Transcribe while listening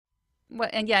Well,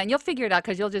 and yeah, and you'll figure it out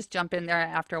because you'll just jump in there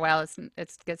after a while.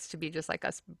 It gets to be just like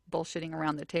us bullshitting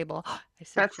around the table. I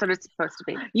said That's shit. what it's supposed to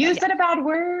be. You Yeah, said a bad I did.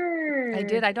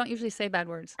 word. I don't usually say bad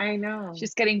words. I know.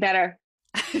 She's getting better.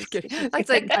 That's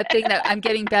like a thing that I'm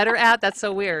getting better at. That's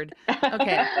so weird.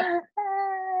 Okay.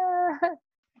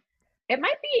 It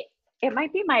might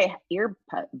be my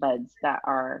earbuds that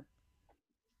are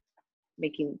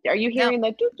making. Are you No, hearing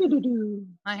the doo doo doo doo?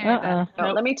 I hear that. Oh,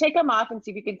 Nope. let me take them off and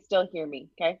see if you can still hear me.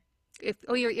 Okay.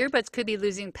 Oh, your earbuds could be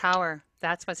losing power.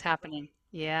 That's what's happening.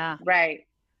 Yeah. Right.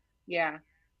 Yeah.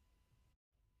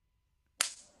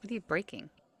 What are you breaking?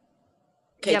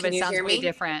 Okay, Yeah, but can it you sounds hear way me?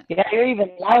 different. Yeah, you're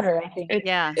even louder, I think.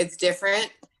 Yeah. It's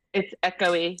different. It's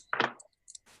echoey.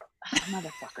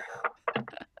 Motherfucker.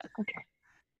 Okay.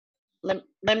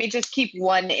 Let me just keep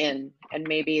one in and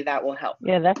maybe that will help.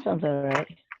 Yeah, that sounds all right.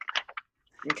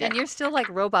 Okay. And you're still like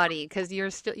robot-y because you're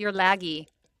laggy.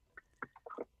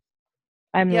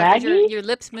 I'm Yeah, because laggy? your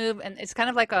lips move and it's kind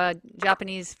of like a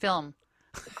Japanese film.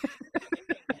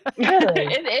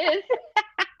 Really? It is.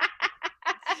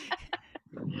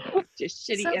 Just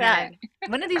shitty So internet. bad.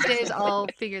 One of these days I'll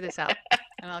figure this out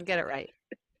and I'll get it right.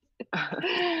 Oh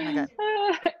my God.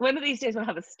 One of these days we'll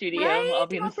have a studio. Right? I'll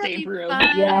be in the Won't that same be room.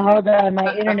 fun? Yeah, hold on. My Oh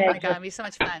my internet God, it'd be so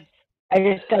much fun. I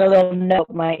just got a little note.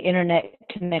 My internet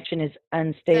connection is There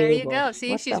you unstable. go.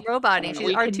 See, What she's the roboting. She's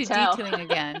We can tell. R2D2ing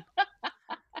again.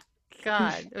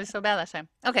 God, it was so bad last time.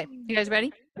 Okay, you guys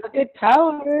ready? good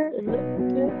power? Is it?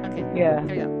 Okay, Yeah. here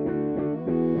we go.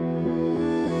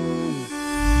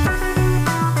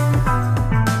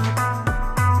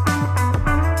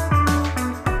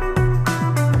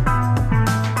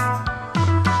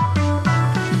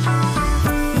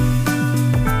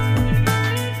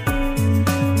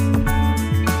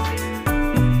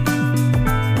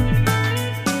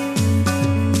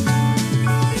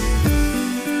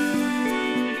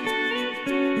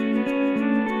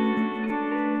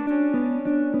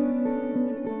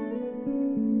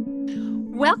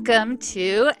 Welcome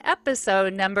to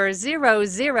episode number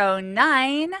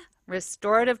 009,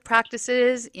 Restorative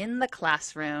Practices in the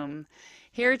Classroom.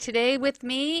 Here today with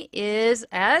me is,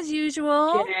 as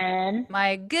usual, Jen.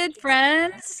 my good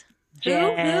friends. Who?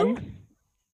 Jen.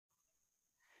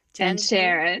 And who?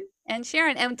 Sharon. And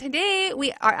Sharon. And today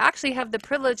we are actually have the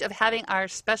privilege of having our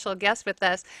special guest with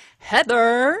us,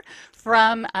 Heather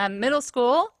from middle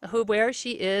school, where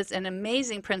she is an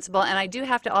amazing principal. And I do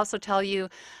have to also tell you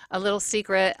a little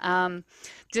secret,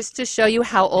 just to show you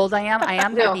how old I am. I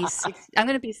am going to be I'm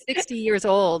going to be 60 years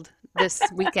old this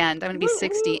weekend. I'm going to be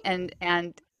 60, and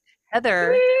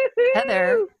Heather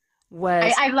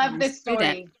was I love my this student.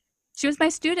 story. She was my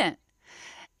student.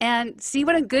 And see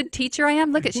what a good teacher I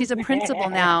am. Look at, she's a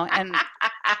principal now, and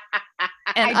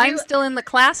I'm still in the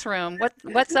classroom.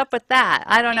 What's up with that?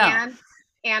 I don't know.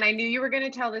 And I knew you were going to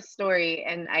tell this story,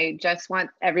 and I just want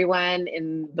everyone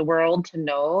in the world to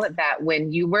know that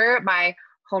when you were my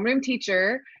homeroom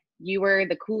teacher, you were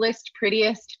the coolest,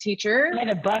 prettiest teacher. Did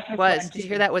you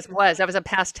hear that? Was that was a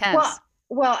past tense?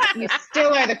 Well, you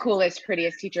still are the coolest,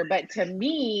 prettiest teacher, but to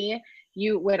me,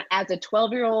 as a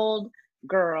 12-year-old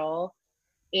girl,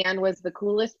 Anne was the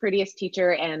coolest, prettiest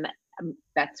teacher, and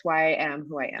that's why I am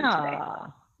who I am today.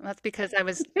 That's because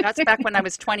that's back when I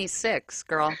was 26,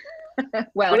 girl.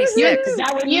 Well, 26. Is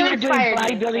that when you were doing fired me,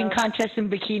 bodybuilding so. contests in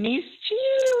bikinis?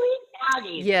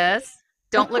 Yes.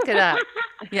 Don't look it up.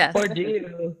 Yes. Or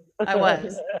do. I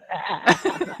was.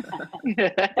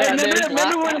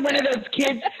 Remember when one of those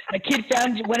kids, a kid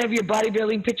found one of your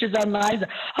bodybuilding pictures online? Like,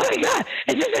 oh my God,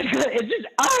 is this,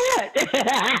 oh yeah.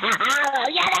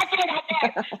 Yeah, that's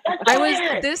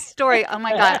it. This story, oh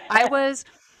my God, I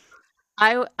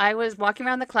was walking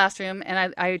around the classroom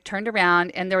and I turned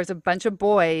around and there was a bunch of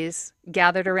boys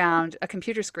gathered around a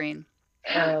computer screen.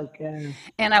 Okay.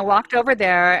 And I walked over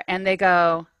there and they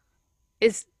go,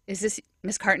 is this,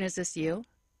 Miss Carton, is this you?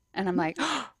 And I'm like,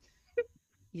 oh,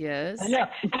 yes. I know.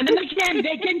 And then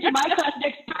they came to my class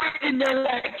next time and they're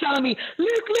like telling me,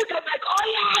 look. I'm like, oh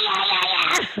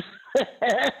yeah.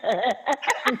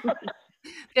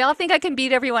 They all think I can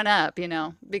beat everyone up,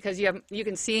 because you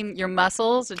can see your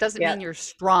muscles. It doesn't mean you're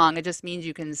strong. It just means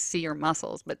you can see your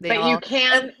muscles. But you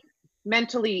can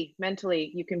mentally,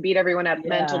 you can beat everyone up. Yeah.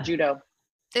 Mental judo.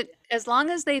 As long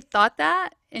as they thought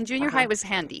that, in junior high, it was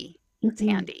handy. It's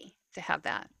handy to have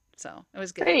that. So it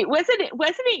was good. Hey, wasn't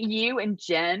it you and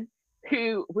Jen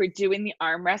who were doing the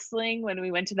arm wrestling when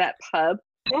we went to that pub?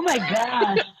 Oh my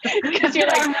God! Because you're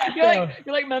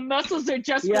like my muscles are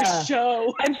just for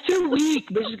show. I'm too weak,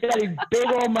 but she's got these big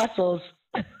old muscles.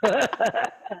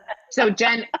 So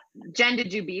Jen,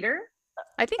 did you beat her?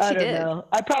 I think she did. I don't know.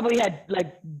 I probably had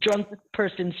like drunk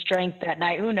person strength that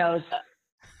night. Who knows?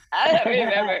 I don't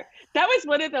remember. That was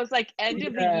one of those like end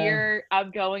of the Yeah. year.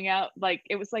 I'm going out. Like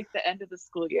it was like the end of the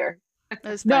school year. It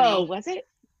was No, funny. was it?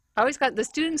 The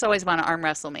students always want to arm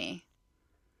wrestle me.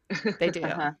 They do.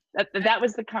 That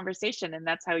was the conversation, and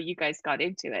that's how you guys got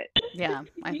into it. Yeah,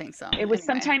 I think so. It was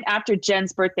Anyway. sometime after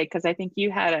Jen's birthday because I think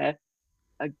you had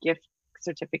a gift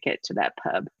certificate to that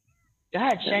pub.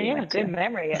 God, we Sharon, you have a went good to.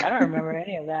 memory. I don't remember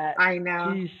any of that. I know.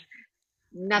 Jeez.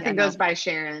 Nothing Yeah, goes by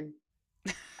Sharon.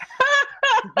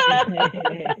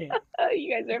 Oh,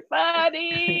 you guys are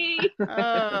funny.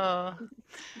 Oh.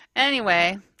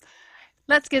 Anyway,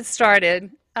 let's get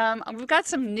started. We've got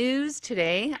some news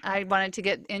today I wanted to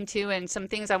get into and some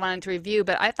things I wanted to review,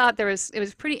 but I thought it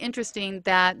was pretty interesting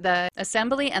that the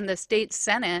Assembly and the State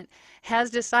Senate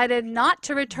has decided not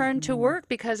to return to work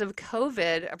because of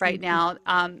COVID right now.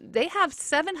 They have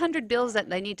 700 bills that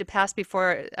they need to pass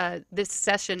before this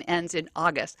session ends in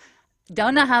August.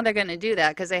 Don't know how they're going to do that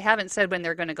because they haven't said when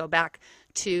they're going to go back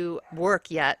to work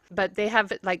yet. But they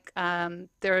have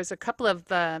there's a couple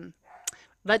of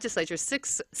legislatures,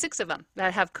 six of them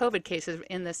that have COVID cases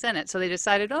in the Senate. So they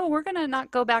decided, oh, we're going to not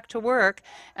go back to work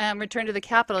and return to the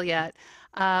Capitol yet,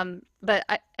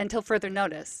 until further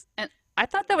notice. And I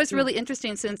thought that was really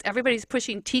interesting since everybody's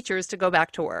pushing teachers to go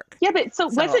back to work. Yeah, but so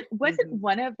wasn't Mhm.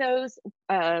 one of those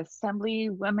assembly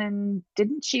women?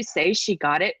 Didn't she say she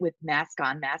got it with mask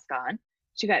on, mask on?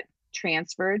 She got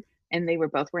transferred, and they were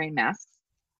both wearing masks.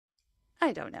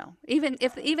 I don't know. Even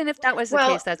if that was the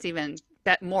Well, case, that's even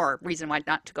that more reason why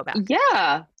not to go back.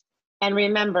 Yeah. and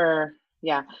remember,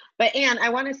 yeah. But Anne, I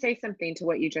want to say something to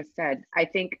what you just said. I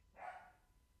think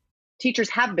teachers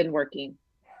have been working.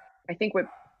 I think what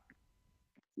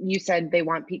you said, they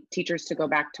want teachers to go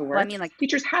back to work. Well, I mean, like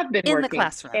teachers have been in the working.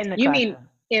 classroom. In the You classroom. mean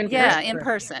in Yeah, person? in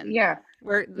person. Yeah.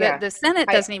 Where Yeah. the Senate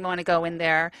I- doesn't even want to go in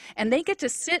there, and they get to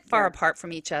sit far Yeah. apart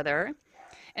from each other,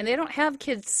 and they don't have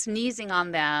kids sneezing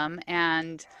on them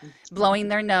and blowing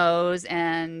their nose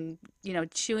and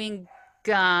chewing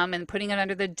gum and putting it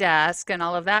under the desk and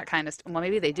all of that kind of stuff. Well,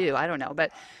 maybe they do. I don't know,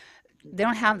 but they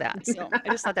don't have that. So I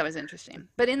just thought that was interesting.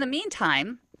 But in the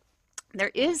meantime,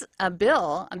 there is a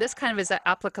bill, and this kind of is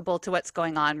applicable to what's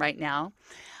going on right now.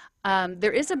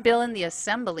 There is a bill in the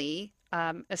Assembly,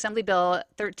 Assembly Bill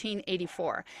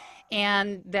 1384,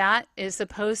 and that is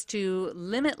supposed to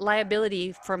limit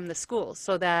liability from the schools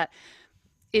so that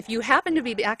if you happen to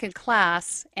be back in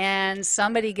class and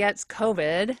somebody gets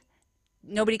COVID,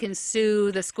 nobody can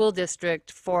sue the school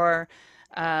district for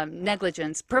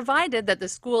negligence, provided that the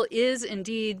school is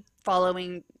indeed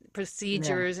following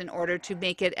procedures in order to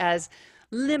make it as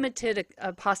limited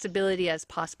a possibility as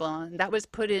possible. And that was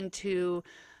put into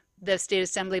the state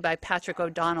assembly by Patrick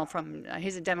O'Donnell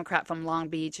he's a Democrat from Long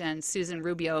Beach, and Susan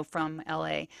Rubio from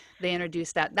LA. They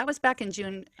introduced that. That was back in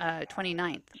June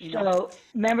 29th. So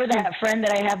remember that friend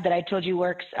that I have that I told you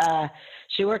works,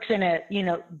 she works in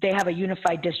they have a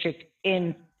unified district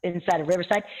inside of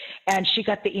Riverside, and she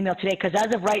got the email today because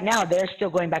as of right now, they're still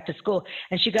going back to school.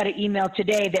 And she got an email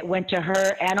today that went to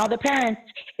her and all the parents.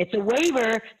 It's a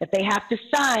waiver that they have to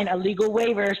sign, a legal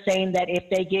waiver saying that if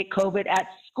they get COVID at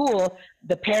school,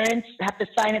 the parents have to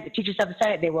sign it, the teachers have to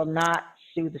sign it, they will not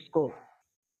sue the school.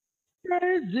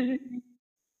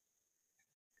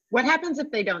 What happens if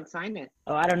they don't sign it?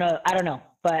 Oh, I don't know.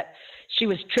 But she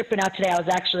was tripping out today. I was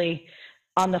actually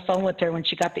on the phone with her when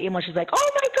she got the email. She's like,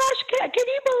 "Oh my gosh, can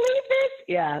you believe this?"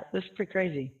 Yeah, this is pretty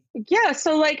crazy. Yeah.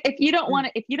 So like, if you don't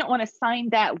want to sign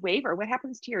that waiver, what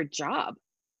happens to your job?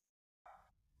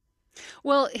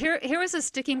 Well, here was a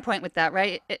sticking point with that,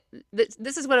 right?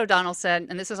 This is what O'Donnell said,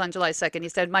 and this was on July 2nd. He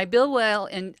said, "My bill will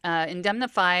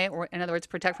indemnify, or in other words,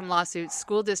 protect from lawsuits,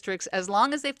 school districts as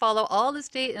long as they follow all the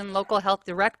state and local health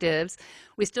directives.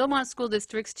 We still want school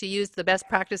districts to use the best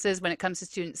practices when it comes to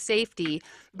student safety."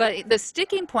 But the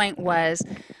sticking point was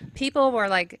people were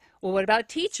like, well, what about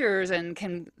teachers? And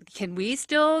can we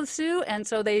still sue? And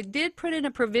so they did put in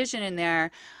a provision in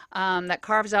there that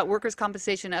carves out workers'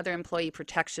 compensation and other employee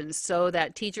protections so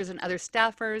that teachers and other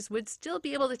staffers would still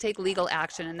be able to take legal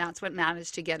action, and that's what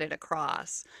managed to get it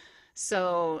across.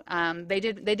 So they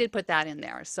did put that in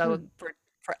there. So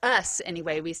for us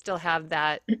anyway, we still have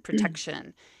that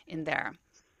protection in there.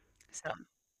 So.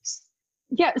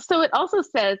 Yeah, so it also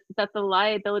says that the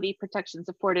liability protections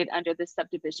afforded under this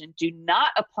subdivision do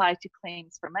not apply to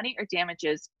claims for money or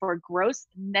damages for gross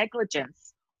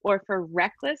negligence or for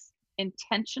reckless,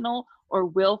 intentional, or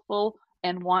willful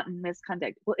and wanton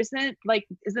misconduct. Well, isn't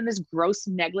this gross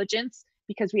negligence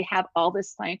because we have all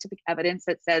this scientific evidence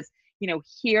that says,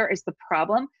 here is the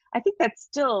problem? I think that's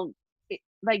still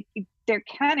like they're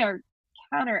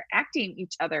counteracting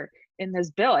each other in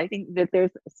this bill. I think that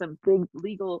there's some big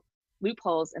legal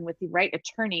loopholes and with the right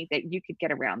attorney that you could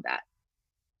get around that.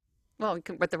 Well,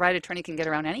 but the right attorney can get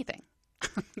around anything.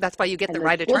 That's why you get And the the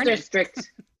right school attorney.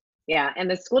 district, yeah, and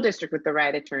the school district with the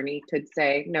right attorney could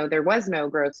say, no, there was no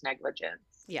gross negligence.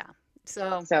 Yeah.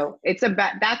 So it's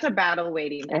that's a battle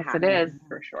waiting to Yes, happen it is.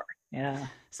 for sure. Yeah.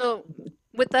 So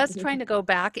with us trying to go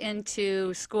back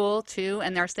into school too,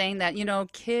 and they're saying that,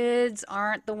 kids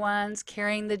aren't the ones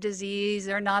carrying the disease.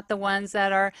 They're not the ones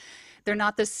they're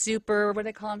not the super, what do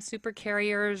they call them, super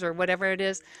carriers or whatever it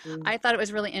is. I thought it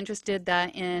was really interesting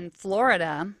that in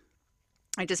Florida,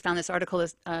 I just found this article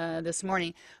this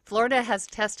morning. Florida has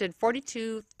tested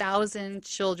 42,000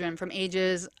 children from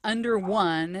ages under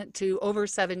 1 to over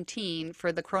 17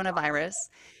 for the coronavirus.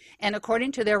 And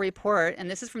according to their report, and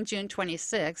this is from June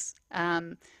 26,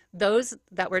 those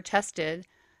that were tested,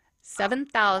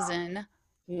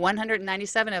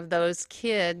 7,197 of those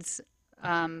kids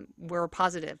were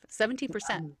positive.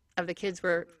 17% of the kids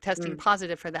were testing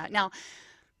positive for that. Now,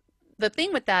 the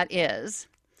thing with that is,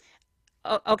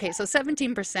 okay, so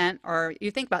 17%, or you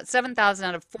think about 7,000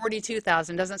 out of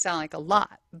 42,000 doesn't sound like a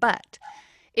lot, but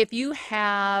if you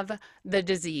have the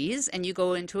disease and you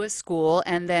go into a school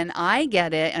and then I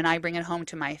get it and I bring it home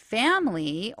to my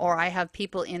family, or I have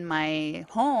people in my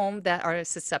home that are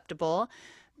susceptible,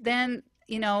 then,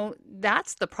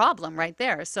 that's the problem right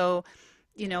there. So,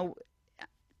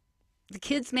 the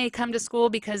kids may come to school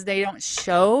because they don't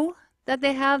show that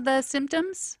they have the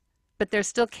symptoms, but they're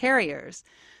still carriers.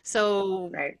 So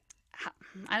Right.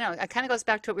 I don't know, it kind of goes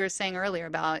back to what we were saying earlier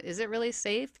about, is it really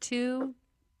safe to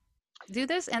do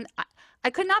this? And I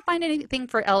could not find anything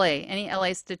for LA, any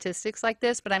LA statistics like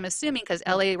this, but I'm assuming because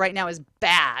LA right now is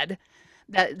bad,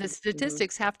 that the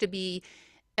statistics have to be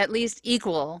at least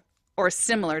equal or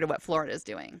similar to what Florida is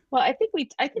doing. Well, I think we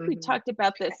talked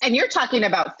about this. And you're talking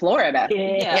about Florida.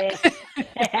 Yeah.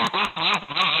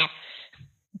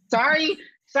 Sorry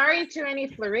to any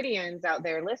Floridians out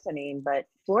there listening, but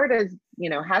Florida's,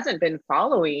 hasn't been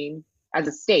following as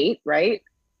a state, right?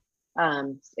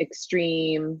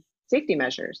 Extreme safety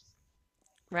measures.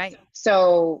 Right.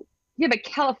 So Yeah, but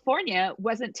California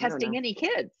wasn't I don't testing know. any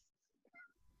kids.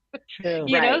 True.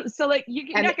 You know, Right. so like you're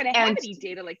And- not going to have and- any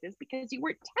data like this because you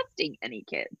weren't testing any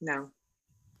kids. no.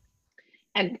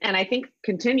 And I think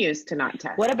continues to not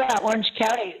test. What about Orange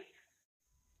County?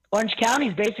 Orange County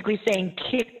is basically saying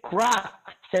kick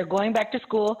rocks. They're going back to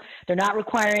school. They're not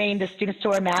requiring the students to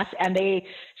wear masks, and they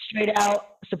straight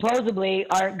out supposedly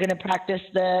aren't going to practice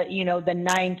the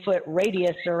 9-foot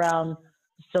radius around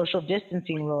social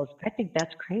distancing rules. I think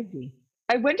that's crazy.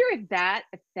 I wonder if that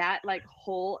like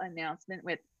whole announcement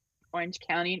with Orange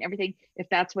County and everything, if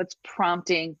that's what's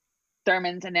prompting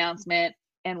Thurman's announcement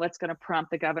and what's going to prompt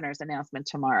the governor's announcement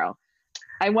tomorrow.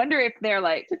 I wonder if they're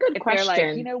like, It's a good they're like,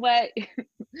 question. you know what?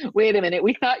 Wait a minute,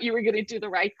 we thought you were going to do the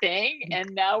right thing, and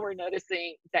now we're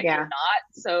noticing that Yeah. you're not.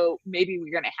 So maybe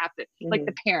we're going to have to, like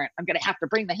the parent, I'm going to have to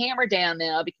bring the hammer down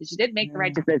now because you didn't make the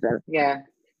right decision. Yeah.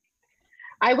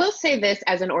 I will say this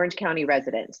as an Orange County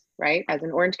resident, right? As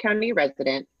an Orange County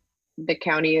resident, the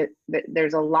county,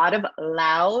 there's a lot of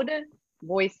loud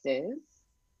voices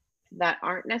that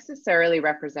aren't necessarily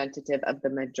representative of the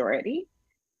majority.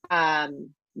 I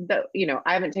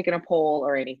haven't taken a poll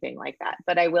or anything like that,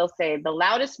 but I will say the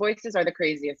loudest voices are the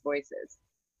craziest voices,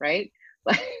 right?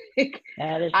 Like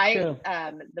That is true.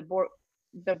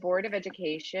 the board of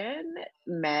education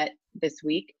met this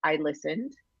week. I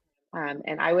listened,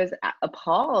 and I was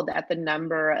appalled at the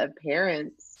number of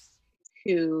parents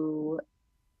who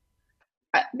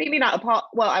maybe not appalled.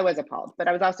 Well, I was appalled, but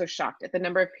I was also shocked at the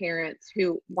number of parents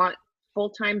who want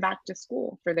full-time back to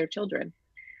school for their children.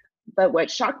 But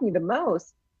what shocked me the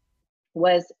most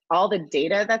was all the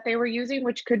data that they were using,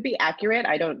 which could be accurate.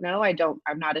 I don't know.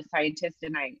 I'm not a scientist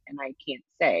and I can't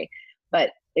say,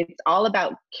 but it's all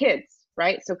about kids,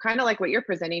 right? So kind of like what you're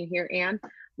presenting here, Anne,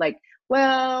 like,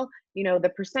 well,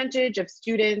 the percentage of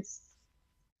students,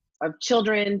 of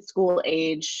children, school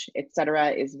age, et cetera,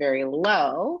 is very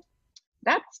low.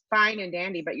 That's fine and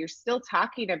dandy, but you're still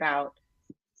talking about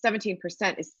 17%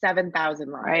 is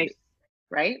 7,000 lives,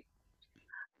 right?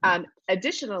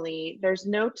 Additionally, there's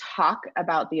no talk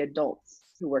about the adults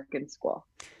who work in school.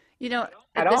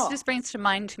 At This all. just brings to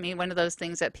mind to me one of those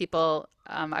things that people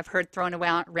I've heard thrown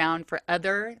around for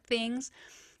other things.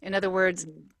 In other words,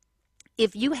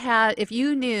 if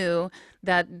you knew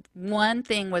that one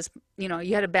thing was, you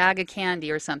had a bag of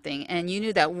candy or something, and you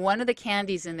knew that one of the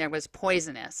candies in there was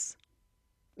poisonous,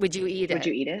 would you eat it? Would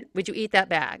you eat it? Would you eat that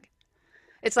bag?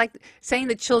 It's like saying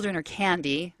the children are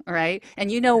candy, right? And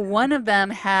one of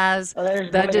them has There's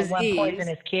the more than disease. one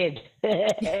poisonous kid.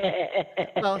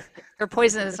 Well, they're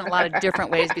poisonous in a lot of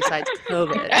different ways besides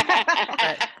COVID.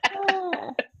 But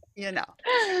you know.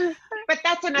 But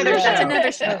that's another Yeah. That's show. another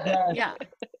Oh show. gosh. Yeah.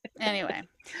 Anyway,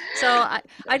 so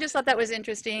I just thought that was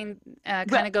interesting. Well,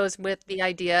 Kind of goes with the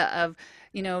idea of,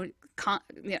 you know,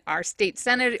 our state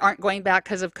senators aren't going back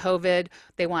because of COVID.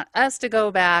 They want us to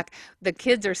go back. The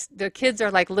kids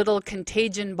are like little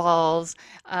contagion balls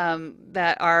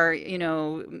that are, you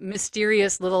know,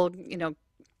 mysterious little, you know,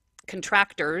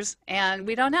 contractors, and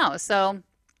we don't know. So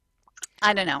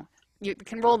I don't know. You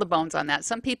can roll the bones on that.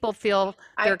 Some people feel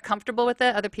I they're comfortable with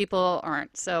it, other people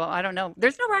aren't. So I don't know.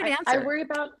 There's no right I answer. worry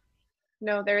about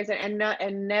no, there isn't, and no,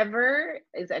 and never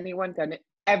is everyone going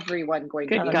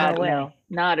to good Oh, be no God, vaccinated. no, way.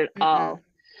 not at Mm-mm. all.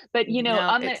 But No,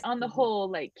 on the whole,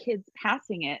 like kids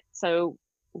passing it. So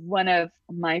one of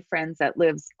my friends that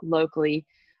lives locally,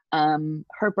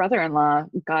 her brother-in-law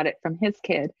got it from his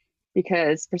kid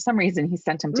because for some reason he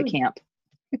sent him to Mm, camp.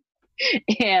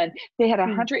 And they had mm,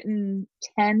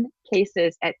 110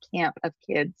 cases at camp of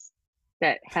kids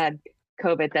that had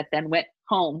COVID that then went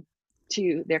home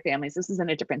to their families. This is in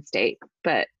a different state,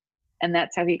 but and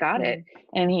that's how he got it. mm.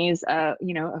 And he's a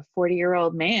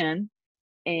 40-year-old man,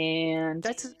 and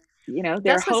that's they're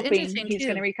that's what's hoping interesting he's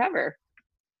going to too. recover.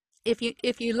 If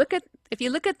you look at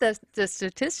the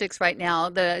statistics right now,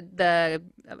 the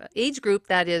age group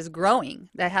that is growing,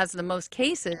 that has the most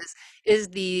cases, is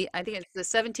the I think it's the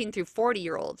 17 through 40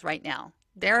 year olds right now.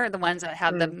 They're the ones that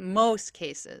have the Mm. most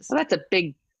cases. Well, that's a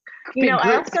big You know, big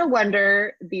I group. also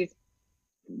wonder these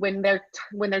when they're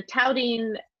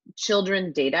touting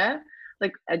children data,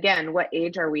 like again, what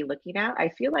age are we looking at? I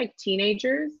feel like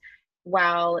teenagers,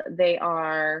 while they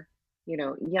are,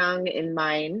 young in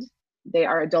mind, they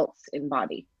are adults in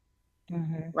body,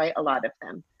 Hmm. right? A lot of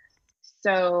them.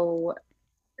 So,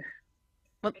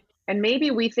 Well, and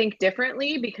maybe we think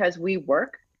differently because we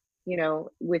work,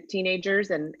 with teenagers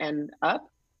and up,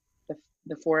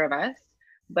 the four of us,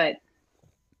 but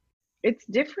it's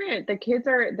different. The kids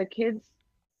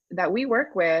that we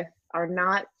work with are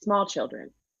not small children.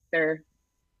 They're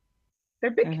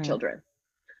big Hmm. children.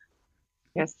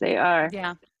 Yes, they are.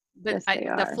 yeah, but Yes, they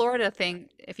the are. Florida thing,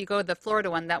 if you go to the Florida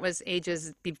one, that was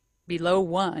ages below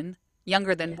one,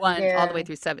 younger than one, all the way Yeah.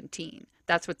 through 17.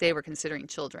 That's what they were considering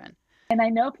children. And I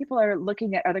know people are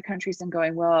looking at other countries and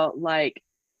going, well, like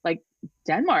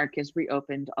Denmark has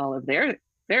reopened all of their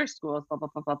schools, blah blah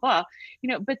blah blah blah.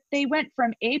 But they went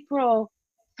from April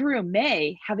through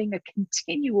May having a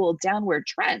continual downward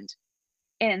trend,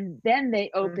 and then they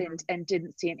Hmm. opened and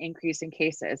didn't see an increase in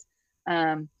cases.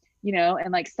 And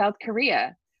like South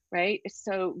Korea, right?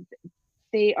 So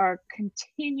they are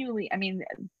continually. I mean,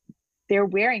 they're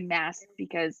wearing masks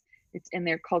because it's in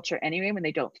their culture anyway. When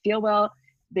they don't feel well,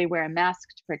 they wear a mask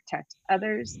to protect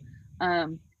others. I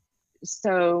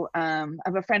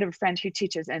have a friend of a friend who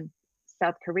teaches in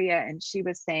South Korea, and she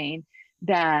was saying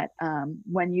that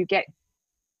when you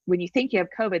think you have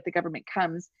COVID, the government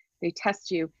comes, they test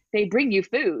you, they bring you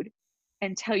food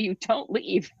and tell you don't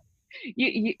leave.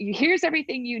 Here's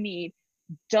everything you need,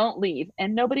 don't leave,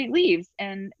 and nobody leaves,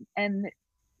 and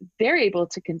they're able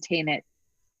to contain it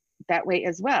that way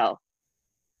as well.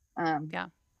 Yeah.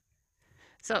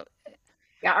 So,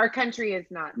 Yeah, our country is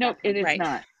not Nope, that it is right.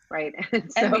 country, not. right?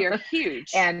 And we So, are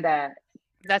huge. and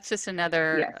That's just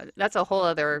yes. that's a whole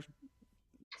other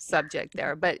subject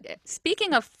there. But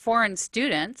speaking of foreign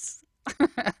students, at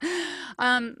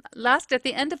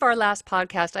the end of our last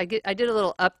podcast, I did a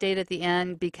little update at the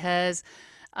end because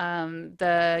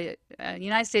the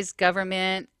United States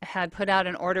government had put out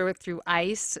an order through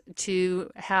ICE to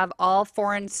have all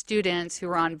foreign students who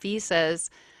were on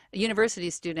visas, university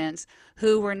students,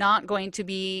 who were not going to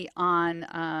be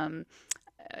on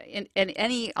in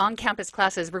any on-campus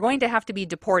classes, were going to have to be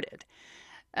deported.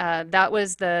 That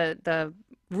was the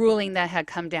ruling that had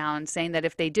come down, saying that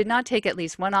if they did not take at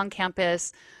least one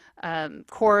on-campus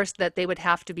course, that they would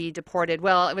have to be deported.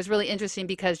 Well, it was really interesting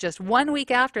because just 1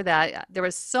 week after that, there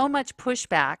was so much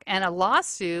pushback, and a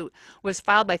lawsuit was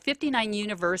filed by 59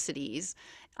 universities.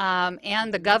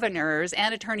 And the governors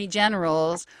and attorney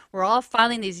generals were all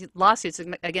filing these lawsuits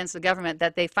against the government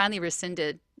that they finally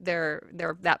rescinded their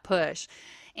that push,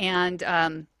 and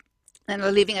and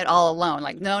we're leaving it all alone.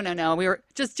 Like, no, no, no, we were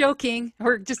just joking.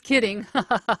 We're just kidding.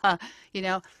 you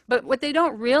know. But what they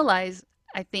don't realize,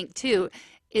 I think, too,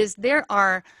 is there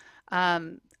are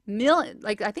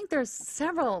I think there's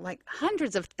several, like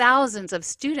hundreds of thousands of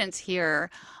students here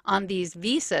on these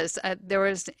visas. There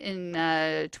was in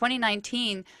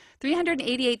 2019,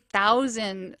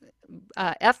 388,000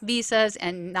 F visas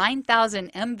and 9,000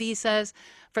 M visas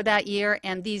for that year.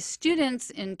 And these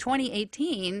students in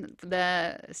 2018,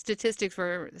 the statistics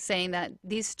were saying that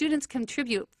these students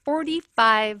contribute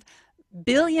 $45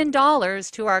 billion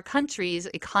to our country's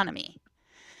economy.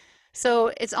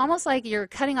 So it's almost like you're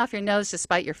cutting off your nose to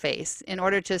spite your face in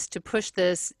order just to push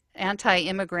this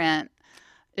anti-immigrant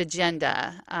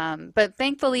agenda. But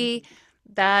thankfully,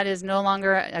 that is no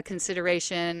longer a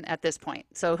consideration at this point.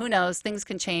 So who knows? Things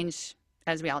can change,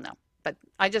 as we all know. But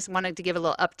I just wanted to give a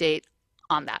little update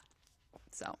on that.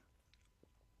 So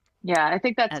Yeah, I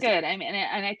think that's as good. I mean,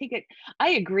 and I think I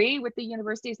agree with the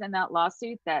universities in that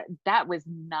lawsuit that that was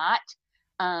not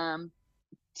um,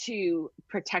 to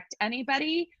protect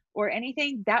anybody or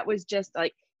anything. That was just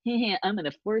like, hey, I'm going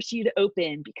to force you to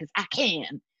open because I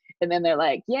can. And then they're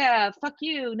like, yeah, fuck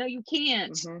you. No, you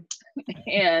can't.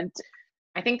 And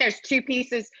I think there's two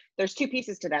pieces. There's two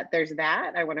pieces to that. There's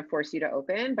that I want to force you to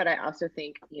open, but I also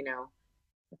think,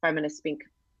 if I'm going to speak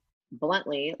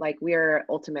bluntly, like we are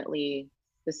ultimately,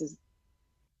 this is,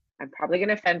 I'm probably going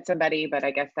to offend somebody, but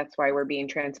I guess that's why we're being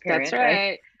transparent, that's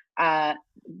right. Uh,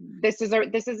 this is a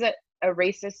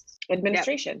racist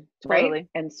administration, right? Totally.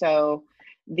 And so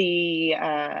the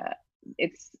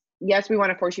it's yes, we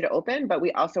want to force you to open, but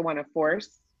we also want to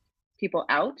force people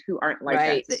out who aren't like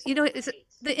Right. us.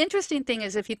 the interesting thing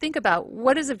is if you think about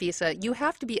what is a visa, you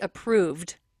have to be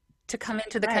approved to come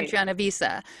into the Right. country on a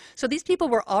visa. So these people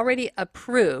were already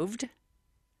approved.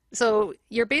 So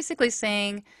you're basically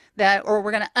saying that, or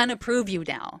we're going to unapprove you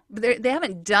now. They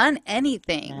haven't done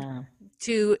anything Yeah.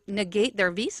 to negate their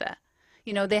visa.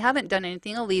 They haven't done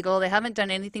anything illegal. They haven't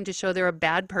done anything to show they're a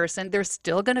bad person. They're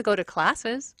still going to go to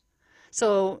classes.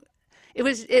 So it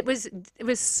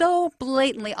was so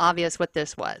blatantly obvious what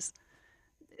this was.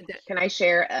 Can I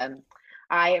share?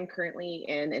 I am currently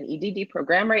in an EDD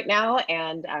program right now,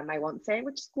 and I won't say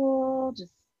which school,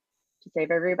 just to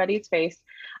save everybody's face.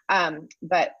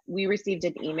 But we received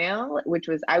an email,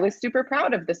 I was super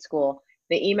proud of the school.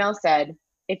 The email said,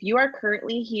 if you are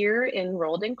currently here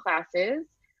enrolled in classes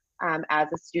as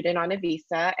a student on a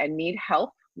visa and need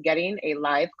help getting a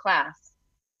live class,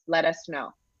 let us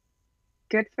know.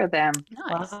 Good for them.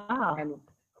 Nice. Wow.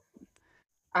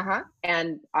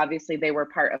 And obviously they were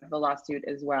part of the lawsuit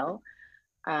as well.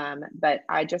 But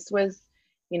I just was,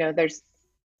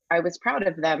 I was proud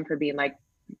of them for being like,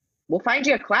 we'll find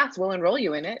you a class, we'll enroll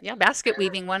you in it. Yeah, basket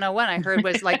weaving 101 I heard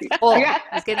was like full. It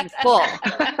was getting full.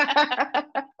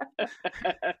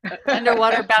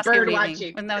 Underwater basket Bird weaving.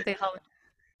 watching. Isn't that what they call it?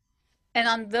 And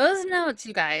on those notes,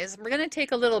 you guys, we're going to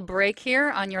take a little break here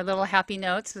on your little happy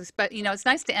notes. But, it's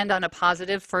nice to end on a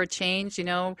positive for a change.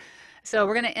 So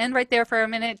we're going to end right there for a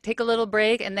minute, take a little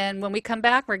break. And then when we come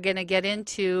back, we're going to get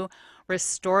into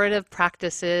restorative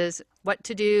practices, what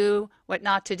to do, what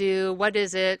not to do, what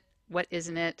is it, what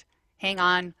isn't it. Hang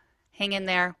on, hang in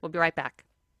there. We'll be right back.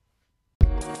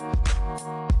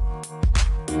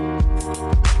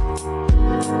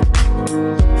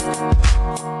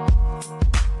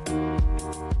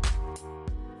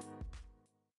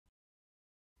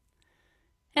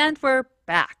 And we're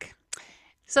back.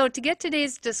 So to get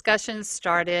today's discussion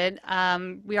started,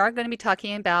 we are going to be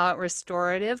talking about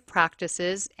restorative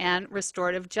practices and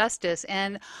restorative justice.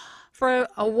 And for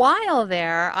a while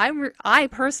there, I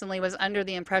personally was under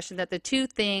the impression that the two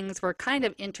things were kind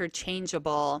of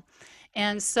interchangeable.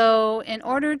 And so in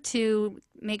order to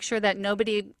make sure that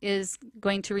nobody is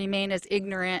going to remain as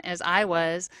ignorant as I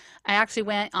was, I actually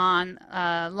went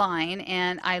online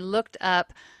and I looked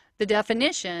up the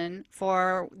definition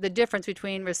for the difference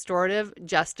between restorative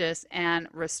justice and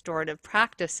restorative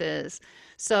practices.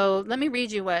 So let me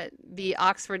read you what the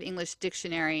Oxford English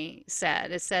Dictionary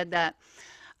said. It said that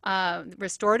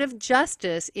restorative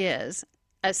justice is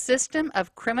a system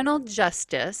of criminal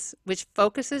justice which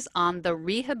focuses on the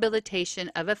rehabilitation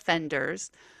of offenders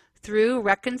through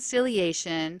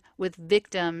reconciliation with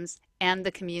victims and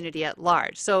the community at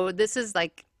large. So this is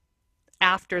like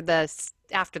after the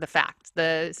fact.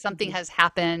 Something has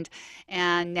happened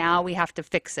and now we have to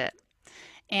fix it.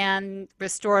 And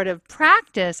restorative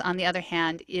practice, on the other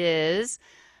hand, is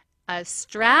a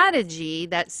strategy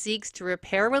that seeks to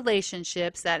repair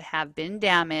relationships that have been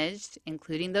damaged,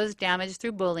 including those damaged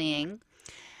through bullying.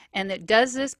 And it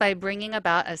does this by bringing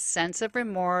about a sense of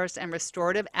remorse and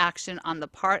restorative action on the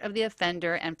part of the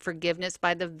offender and forgiveness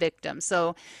by the victim.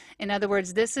 So, in other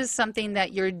words, this is something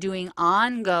that you're doing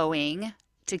ongoing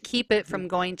to keep it from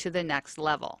going to the next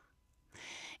level.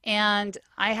 And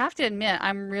I have to admit,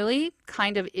 I'm really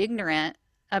kind of ignorant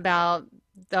about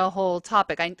the whole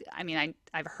topic.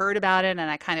 I've heard about it and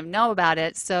I kind of know about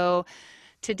it. So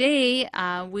today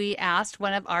we asked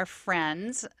one of our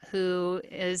friends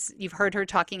you've heard her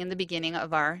talking in the beginning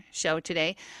of our show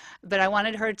today, but I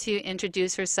wanted her to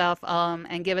introduce herself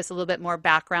and give us a little bit more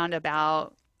background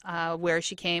about where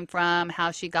she came from,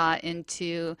 how she got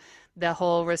into the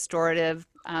whole restorative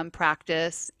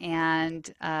practice,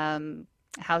 and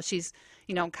how she's,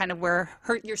 kind of where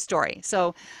your story.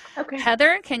 So Okay.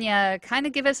 Heather, can you kind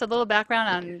of give us a little background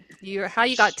on how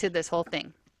you got to this whole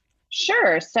thing?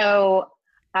 Sure. So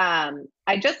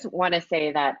I just want to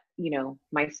say that,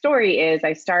 my story is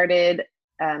I started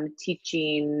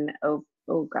teaching, oh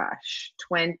gosh,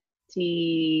 20,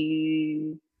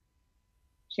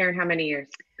 Sharon, how many years?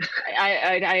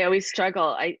 I always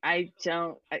struggle. I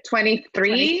don't. 23?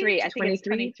 23. I think it's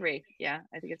 23? 23. Yeah,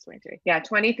 I think it's 23. Yeah,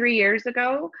 23 years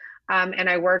ago. And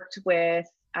I worked with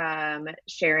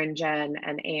Sharon, Jen,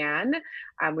 and Anne.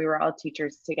 We were all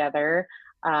teachers together.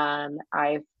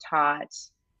 I've taught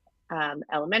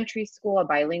elementary school, a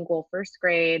bilingual first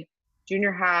grade,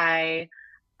 junior high,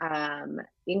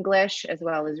 English, as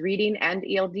well as reading and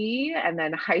ELD, and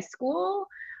then high school,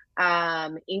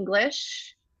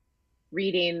 English,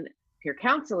 reading, peer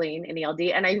counseling, and ELD.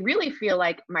 And I really feel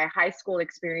like my high school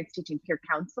experience teaching peer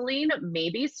counseling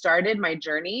maybe started my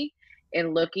journey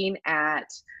in looking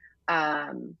at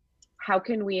how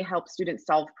can we help students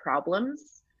solve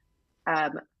problems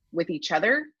with each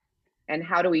other, and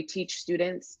how do we teach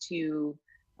students to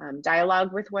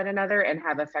dialogue with one another and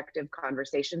have effective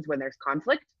conversations when there's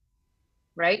conflict,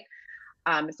 right?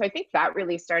 So I think that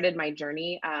really started my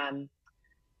journey.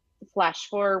 Flash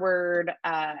forward,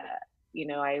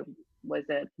 I was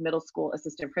a middle school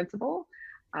assistant principal,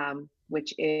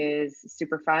 which is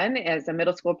super fun. As a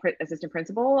middle school assistant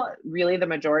principal, really the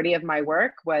majority of my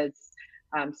work was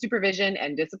supervision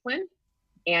and discipline.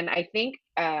 And I think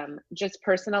just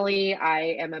personally,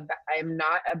 I am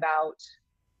not about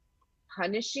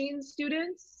punishing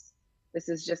students. This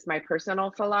is just my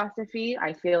personal philosophy.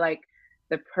 I feel like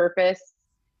the purpose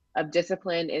of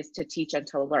discipline is to teach and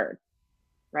to learn,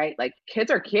 right? Like, kids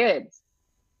are kids.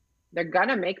 They're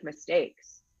gonna make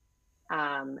mistakes.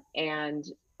 And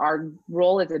our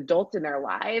role as adults in their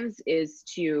lives is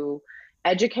to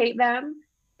educate them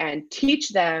and teach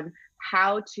them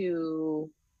how to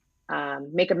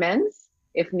make amends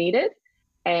if needed,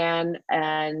 and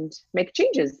make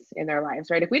changes in their lives,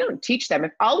 right? If we don't teach them,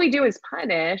 if all we do is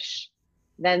punish,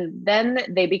 then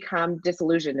they become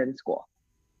disillusioned in school,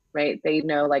 right? They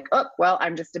know, like, oh, well,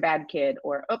 I'm just a bad kid,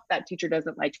 or oh, that teacher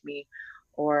doesn't like me,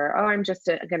 or oh, I'm just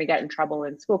going to get in trouble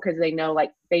in school, because they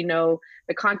know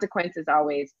the consequence is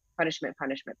always punishment,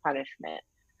 punishment, punishment.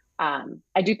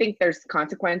 I do think there's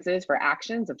consequences for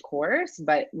actions, of course,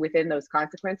 but within those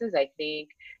consequences, I think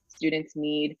students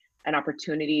need an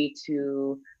opportunity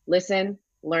to listen,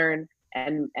 learn,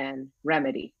 and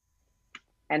remedy,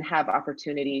 and have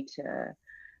opportunity to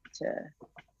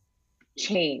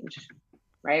change,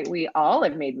 right? We all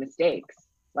have made mistakes.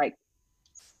 Like,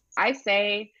 I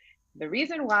say, the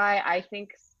reason why I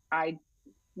think I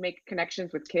make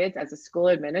connections with kids as a school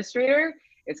administrator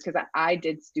is because I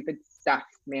did stupid stuff,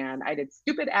 man. I did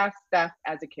stupid ass stuff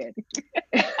as a kid.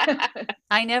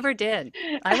 I never did.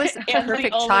 I was a You're the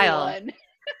perfect only child. one.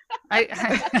 I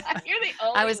You're the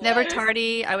only I was never one.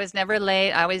 tardy. I was never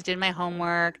late. I always did my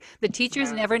homework. The teachers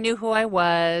Yeah. never knew who I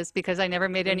was because I never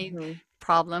made any Mhm.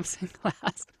 problems in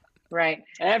class. Right.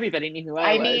 Everybody knew who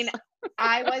I was. mean,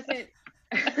 I wasn't.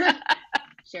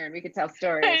 Sharon, we could tell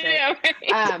stories, right? Yeah,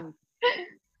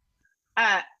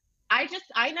 right.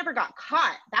 I never got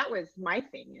caught. That was my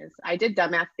thing, is I did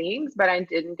dumbass things, but I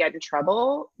didn't get in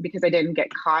trouble because I didn't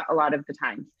get caught a lot of the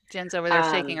times. Jen's over there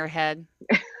shaking her head.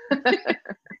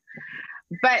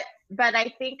 But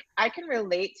I think I can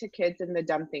relate to kids and the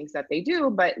dumb things that they do,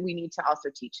 but we need to also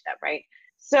teach them, right?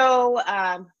 So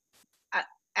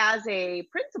as a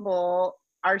principal,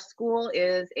 our school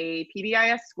is a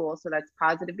PBIS school, so that's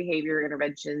positive behavior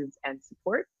interventions and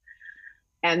support.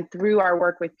 And through our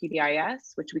work with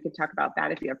PBIS, which we could talk about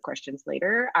that if you have questions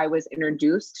later, I was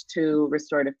introduced to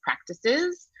restorative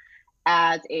practices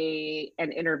as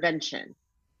an intervention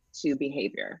to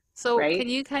behavior. So right? can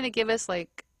you kind of give us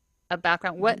like a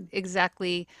background? What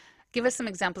exactly, give us some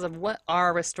examples of what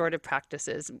are restorative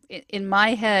practices? In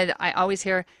my head, I always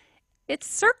hear, it's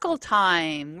circle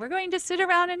time. We're going to sit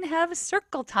around and have a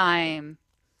circle time.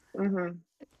 Mm-hmm.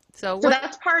 So So what?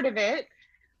 that's part of it.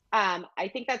 I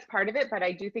think that's part of it, but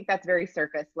I do think that's very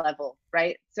surface level,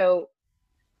 right? So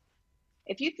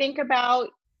if you think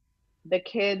about the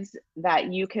kids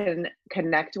that you can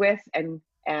connect with and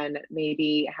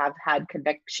maybe have had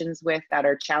connections with that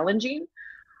are challenging,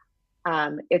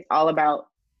 it's all about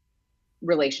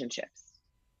relationships,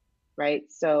 right?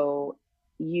 So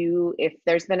if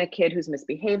there's been a kid who's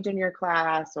misbehaved in your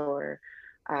class, or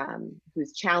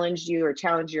who's challenged you or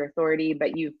challenged your authority,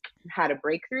 but you've had a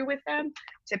breakthrough with them,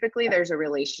 typically there's a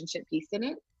relationship piece in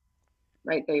it,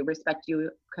 right? They respect you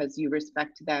because you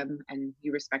respect them, and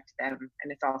you respect them,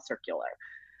 and it's all circular.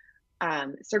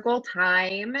 Circle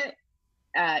time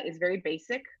is very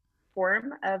basic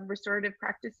form of restorative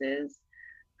practices.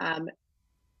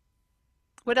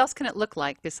 What else can it look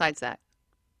like besides that?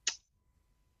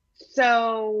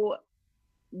 So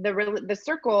the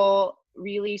circle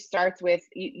really starts with,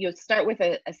 you start with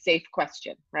a safe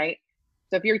question, right?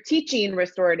 So if you're teaching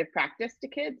restorative practice to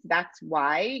kids, that's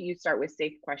why you start with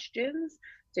safe questions.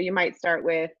 So you might start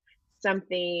with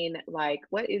something like,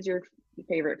 what is your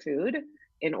favorite food,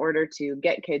 in order to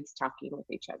get kids talking with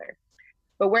each other.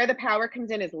 But where the power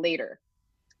comes in is later.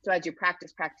 So as you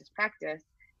practice,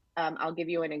 I'll give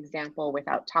you an example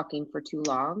without talking for too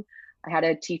long. I had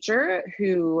a teacher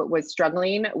who was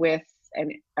struggling with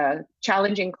a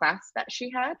challenging class that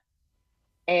she had.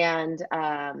 And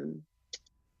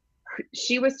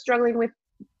she was struggling with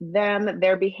them.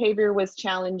 Their behavior was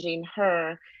challenging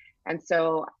her. And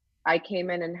so I came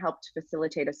in and helped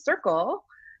facilitate a circle.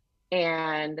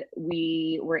 And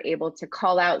we were able to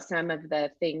call out some of the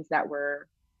things that were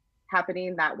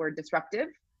happening that were disruptive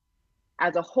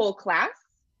as a whole class.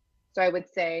 So I would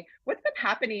say, what's been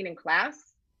happening in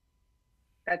class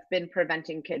that's been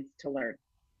preventing kids to learn?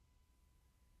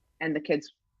 And the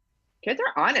kids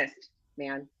are honest,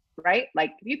 man, right?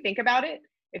 Like, if you think about it,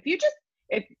 if you just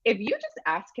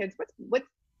ask kids what's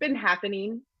been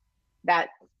happening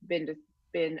that's been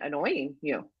annoying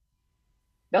you,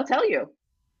 they'll tell you.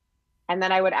 And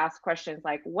then I would ask questions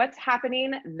like, what's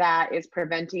happening that is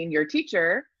preventing your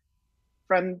teacher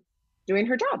from doing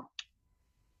her job?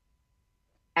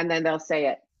 And then they'll say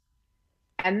it.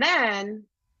 And then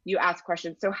you ask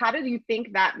questions. So how do you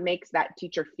think that makes that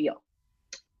teacher feel?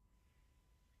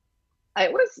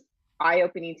 It was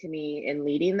eye-opening to me in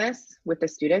leading this with the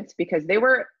students, because they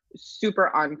were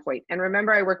super on point. And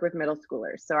remember, I work with middle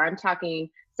schoolers. So I'm talking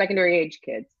secondary age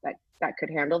kids that could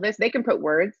handle this. They can put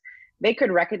words, they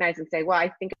could recognize and say, well, I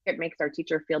think it makes our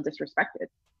teacher feel disrespected.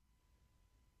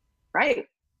 Right.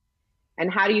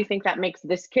 And how do you think that makes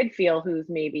this kid feel who's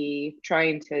maybe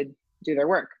trying to do their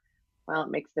work? Well, it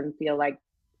makes them feel like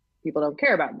people don't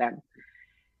care about them.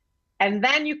 And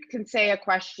then you can say a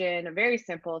question, very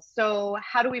simple. So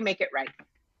how do we make it right?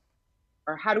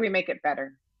 Or how do we make it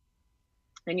better?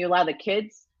 And you allow the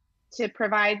kids to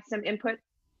provide some input.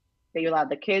 That you allow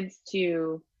the kids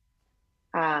to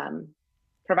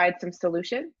provide some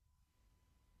solution.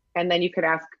 And then you could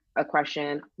ask a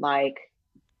question like,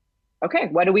 okay,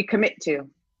 what do we commit to?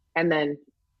 And then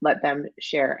let them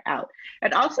share out.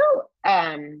 It also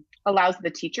allows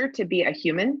the teacher to be a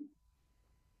human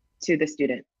to the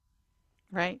student.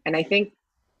 Right. And I think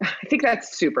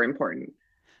that's super important.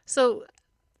 So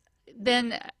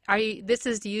then this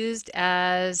is used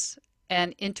as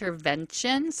an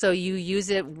intervention, so you use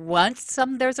it once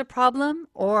there's a problem,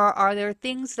 or are there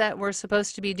things that we're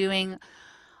supposed to be doing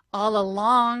all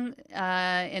along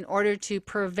in order to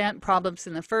prevent problems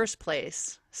in the first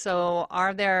place? So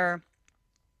are there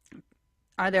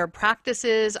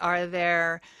practices? Are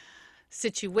there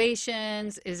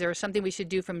situations? Is there something we should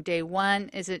do from day one?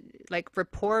 Is it like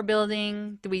rapport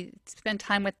building? Do we spend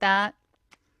time with that?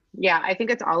 Yeah, I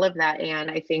think it's all of that.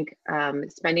 And I think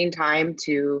spending time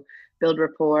to build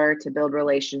rapport, to build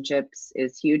relationships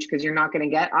is huge, because you're not going to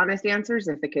get honest answers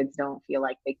if the kids don't feel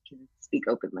like they can speak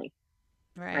openly.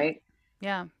 Right.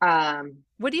 Yeah.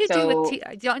 What do you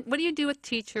do with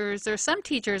teachers? There's some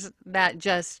teachers that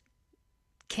just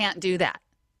can't do that.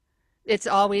 It's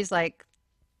always like,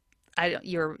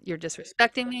 you're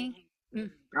disrespecting me.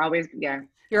 Always, yeah.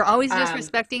 You're always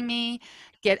disrespecting me.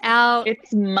 Get out.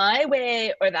 It's my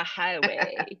way or the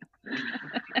highway.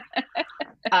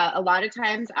 A lot of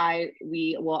times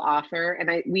we will offer,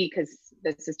 and because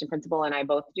the assistant principal and I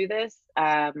both do this,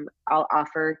 I'll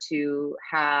offer to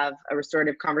have a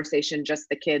restorative conversation, just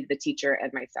the kid, the teacher,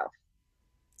 and myself.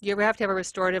 You ever have to have a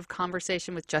restorative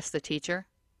conversation with just the teacher?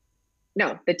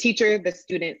 No, the teacher, the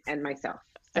student, and myself.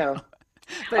 So,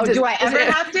 do I ever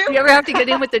have to? Do you ever have to get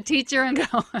in with the teacher and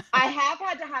go? I have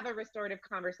had to have a restorative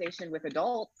conversation with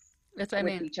adults. That's what I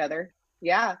mean. With each other.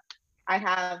 Yeah. I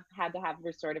have had to have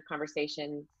restorative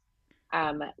conversations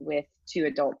with 2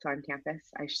 adults on campus.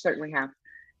 I certainly have.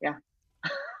 Yeah.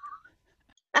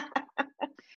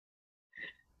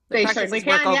 They certainly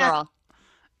can, overall.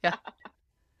 Yeah.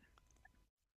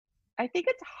 I think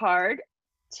it's hard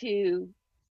to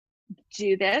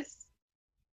do this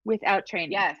without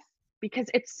training. Yes. Because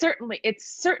it's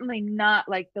certainly not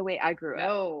like the way I grew up.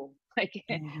 No.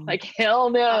 Like hell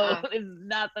no, This is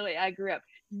not the way I grew up.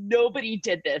 Nobody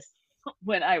did this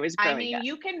when I was growing up.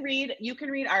 You can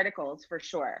read articles for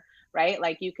sure, right?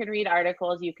 Like you can read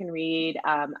articles, you can read,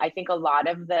 I think a lot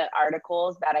of the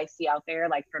articles that I see out there,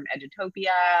 like from Edutopia,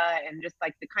 and just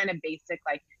like the kind of basic,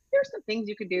 like, here's some things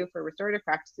you could do for restorative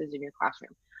practices in your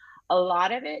classroom. a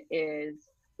lot of it is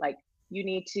like, you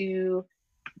need to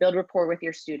build rapport with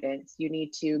your students. You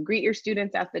need to greet your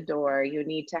students at the door. You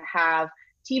need to have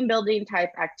team building type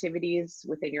activities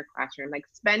within your classroom, like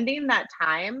spending that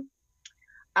time.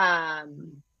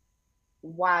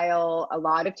 While a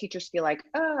lot of teachers feel like,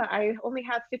 oh, I only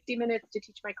have 50 minutes to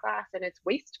teach my class and it's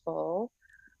wasteful.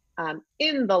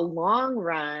 In the long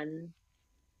run,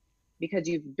 because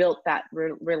you've built that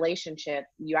relationship,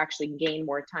 you actually gain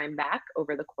more time back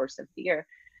over the course of the year.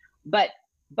 But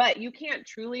you can't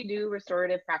truly do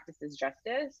restorative practices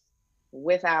justice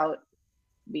without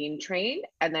being trained,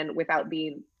 and then without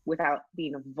being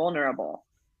vulnerable.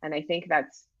 And I think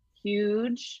that's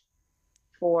huge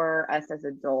for us as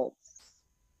adults.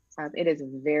 It is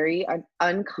very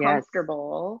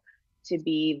uncomfortable to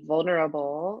be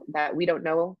vulnerable, that we don't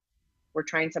know we're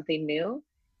trying something new,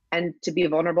 and to be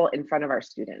vulnerable in front of our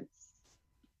students.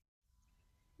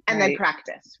 And then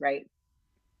practice, right?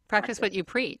 Practice what you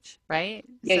preach, right?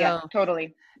 Yeah,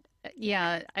 totally.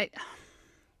 Yeah,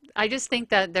 I just think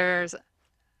that there's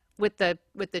with the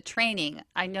training,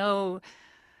 I know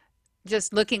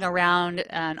just looking around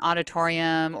an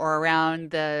auditorium or around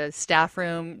the staff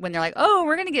room when they're like, "Oh,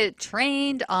 we're going to get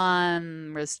trained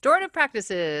on restorative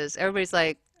practices." Everybody's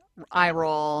like eye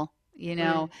roll, you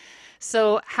know.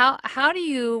 So how do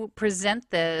you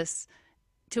present this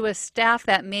to a staff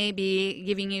that may be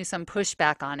giving you some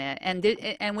pushback on it?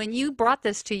 And when you brought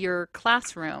this to your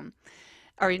classroom,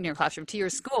 or in your classroom, to your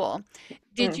school,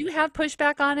 did you have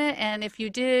pushback on it? And if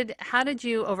you did, how did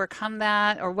you overcome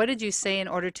that? Or what did you say in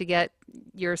order to get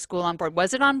your school on board?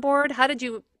 Was it on board? How did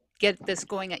you get this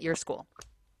going at your school?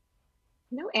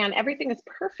 No, Anne, everything is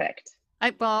perfect.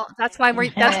 Well, that's why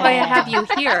I have you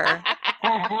here.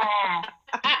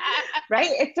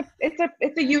 Right?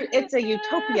 It's a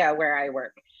utopia where I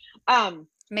work.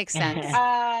 Makes sense.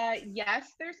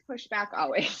 Yes, there's pushback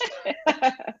always.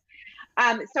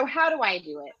 So how do I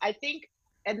do it? I think,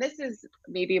 and this is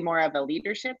maybe more of a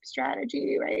leadership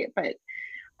strategy, right? But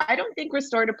I don't think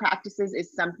restorative practices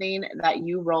is something that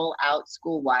you roll out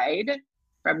school-wide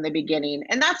from the beginning.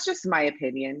 And that's just my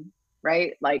opinion,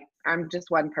 right? Like, I'm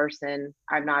just one person.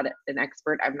 I'm not an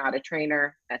expert. I'm not a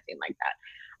trainer, nothing like that.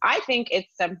 I think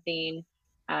it's something,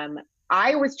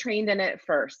 I was trained in it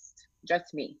first,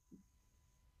 just me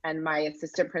and my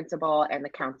assistant principal and the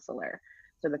counselor.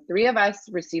 So the three of us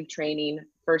received training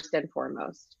first and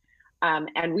foremost.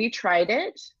 And we tried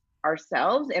it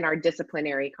ourselves in our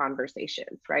disciplinary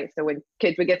conversations, right? So when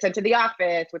kids would get sent to the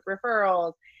office with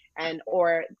referrals,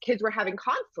 or kids were having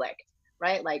conflict,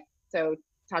 right? Like, so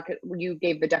you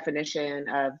gave the definition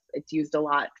of, it's used a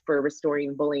lot for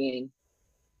restoring bullying,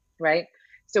 right?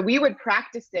 So we would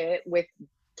practice it with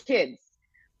kids,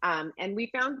 and we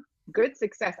found good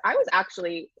success. I was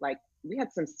actually like, we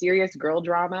had some serious girl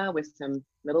drama with some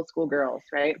middle school girls,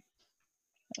 right?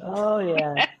 Oh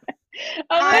yeah.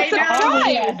 I know.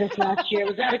 We had this last year. It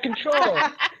was out of control.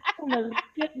 Oh my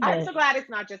goodness. I'm so glad it's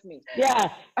not just me. Yeah.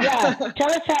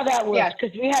 Tell us how that works,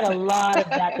 because we had a lot of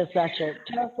that this last year.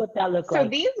 Tell us what that looked like. So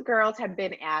these girls had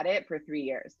been at it for 3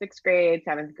 years: 6th grade,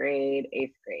 7th grade,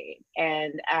 8th grade.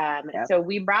 And so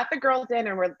we brought the girls in,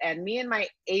 and me and my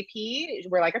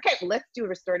AP were like, okay, let's do a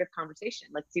restorative conversation.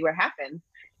 Let's see what happens.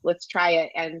 Let's try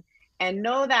it. And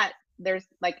know that there's,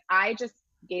 like, I just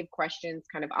gave questions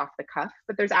kind of off the cuff,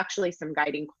 but there's actually some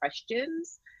guiding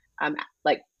questions,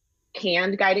 like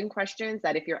canned guiding questions,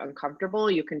 that if you're uncomfortable,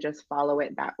 you can just follow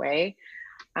it that way.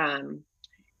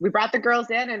 We brought the girls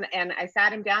in, and I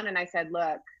sat them down and I said,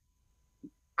 look,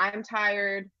 I'm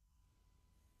tired.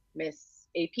 Miss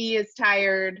AP is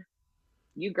tired.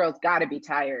 You girls gotta be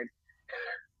tired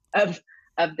of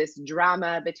this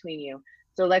drama between you.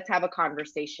 So let's have a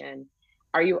conversation.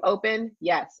 Are you open?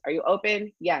 Yes. Are you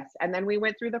open? Yes. And then we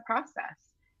went through the process,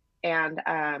 and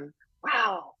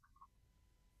wow,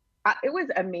 it was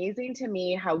amazing to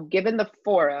me how, given the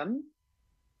forum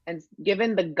and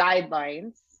given the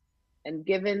guidelines and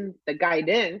given the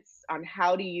guidance on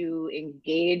how do you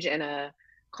engage in a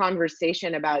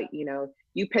conversation about,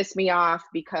 you piss me off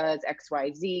because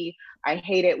XYZ, I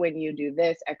hate it when you do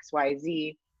this,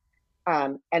 XYZ,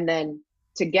 and then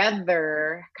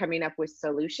together coming up with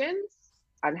solutions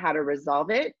on how to resolve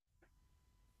it.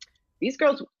 These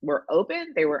girls were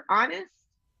open, they were honest.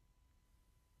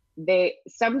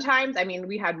 Sometimes,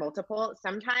 we had multiple,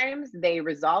 sometimes they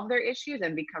resolve their issues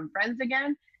and become friends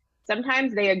again.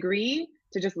 Sometimes they agree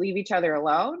to just leave each other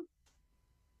alone,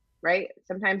 right?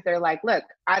 Sometimes they're like, look,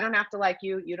 I don't have to like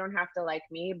you, you don't have to like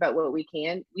me, but we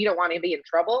don't want to be in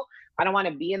trouble. I don't want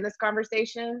to be in this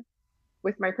conversation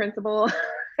with my principal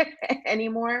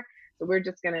anymore. So we're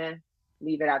just gonna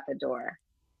leave it at the door.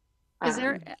 Is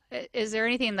there Um, is there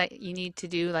anything that you need to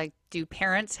do? Like, do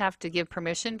parents have to give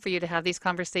permission for you to have these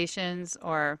conversations,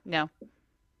 or no?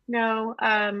 no,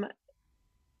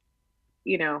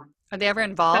 you know, Are they ever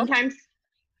involved? sometimes Do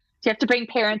you have to bring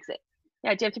parents in?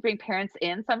 Yeah, do you have to bring parents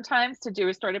in sometimes to do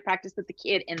restorative practice with the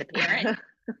kid and the parent?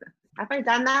 have I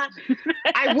done that?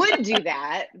 I would do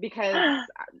that because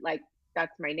like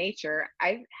that's my nature.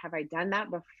 I done that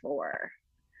before?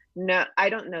 No, I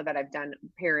don't know that I've done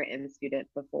parent and student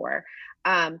before.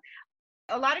 Um,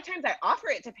 a lot of times I offer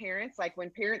it to parents, like when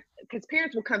parents, because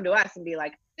parents will come to us and be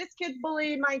like, this kid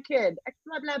bullied my kid,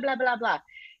 blah, blah, blah, blah, blah.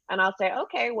 And I'll say,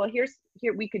 okay, well, here,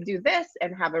 we could do this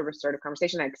and have a restorative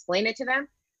conversation. I explain it to them.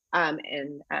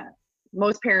 And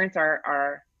most parents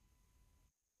are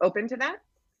open to that.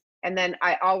 And then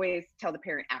I always tell the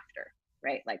parent after,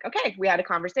 right? Like, okay, we had a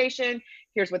conversation.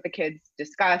 Here's what the kids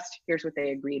discussed. Here's what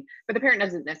they agreed. But the parent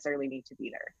doesn't necessarily need to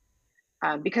be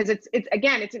there because it's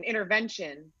again, it's an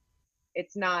intervention.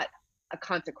 It's not a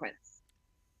consequence.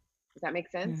 Does that make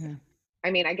sense? Mm-hmm. I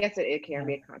mean, I guess it can Yeah.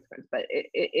 be a consequence, but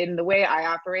in the way I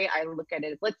operate, I look at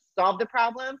it as let's solve the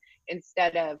problem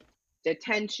instead of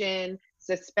detention,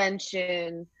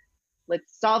 suspension.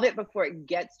 Let's solve it before it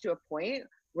gets to a point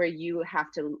where you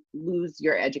have to lose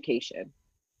your education,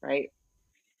 right?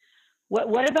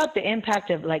 What about the impact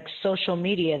of like social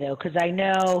media though? Because I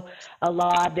know a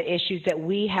lot of the issues that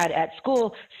we had at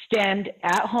school stemmed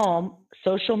at home,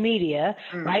 social media,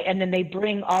 right? And then they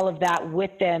bring all of that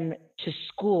with them to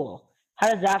school.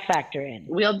 How does that factor in?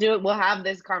 We'll have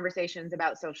these conversations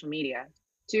about social media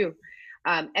too.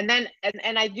 And then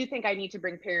and I do think I need to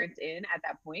bring parents in at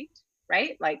that point,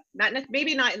 right? Like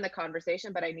maybe not in the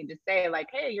conversation, but I need to say like,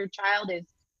 hey, your child is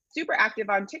super active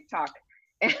on TikTok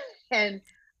and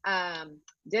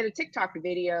did a TikTok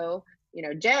video. You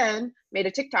know, Jen made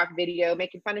a TikTok video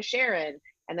making fun of Sharon,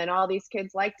 and then all these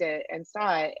kids liked it and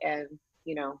saw it, and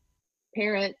you know,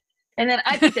 parent. And then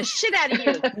I beat the shit out of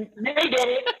you. They did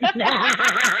it.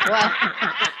 Well,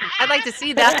 I'd like to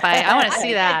see that fight. I want to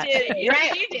see that. I did it. Yes,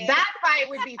 right, you did. that fight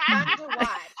would be fun to watch.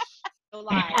 No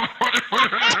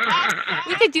lie.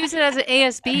 We could use it as an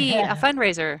ASB, a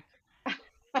fundraiser.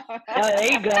 Oh,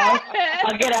 there you go.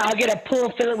 I'll get a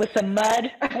pool, fill it with some mud.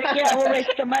 Yeah, we'll raise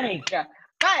some money. Yeah.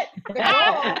 But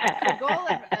the goal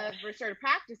of restorative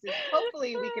practice is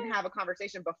hopefully we can have a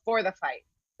conversation before the fight,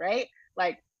 right?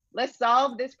 Like, let's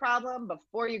solve this problem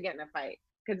before you get in a fight.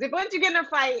 Because if once you get in a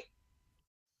fight,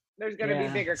 there's going to be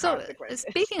bigger So consequences.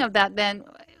 speaking of that, then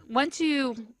once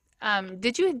you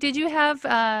did you have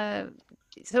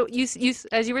so you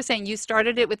as you were saying, you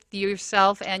started it with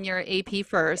yourself and your AP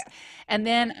first, and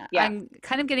then Yeah. I'm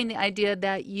kind of getting the idea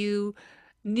that you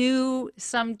knew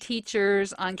some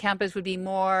teachers on campus would be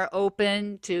more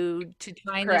open to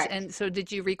trying this, Correct. and so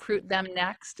did you recruit them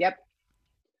next? Yep.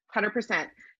 100%.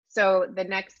 So the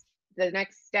next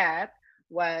step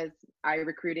was I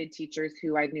recruited teachers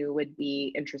who I knew would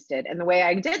be interested. And the way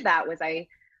I did that was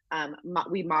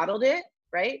we modeled it,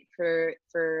 right, for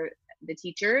the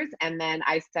teachers. And then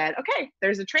I said, okay,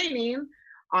 there's a training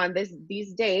on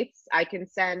these dates. I can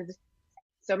send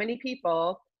so many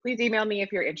people. Please email me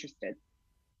if you're interested,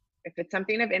 if it's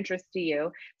something of interest to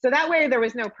you. So that way there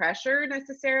was no pressure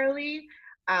necessarily.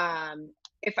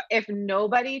 If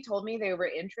nobody told me they were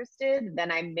interested,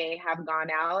 then I may have gone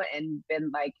out and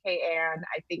been like, hey, Anne,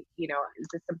 I think, is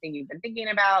this something you've been thinking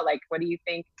about? Like, what do you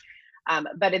think?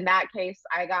 But in that case,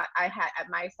 I had at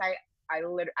my site,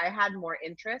 I had more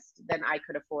interest than I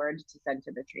could afford to send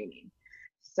to the training.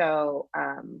 So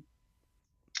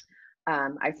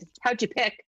How'd you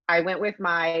pick? I went with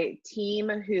my team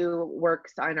who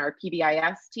works on our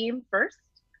PBIS team first,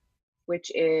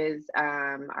 which is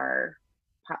our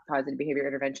positive behavior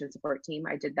intervention support team.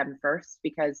 I did them first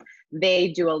because they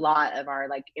do a lot of our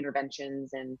like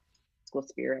interventions and school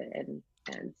spirit and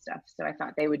stuff. So I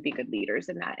thought they would be good leaders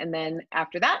in that. And then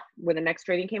after that, when the next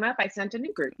training came up, I sent a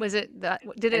new group. Was it that,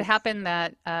 did it happen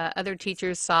that other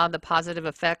teachers saw the positive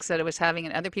effects that it was having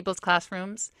in other people's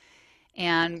classrooms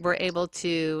and were able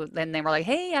to, then they were like,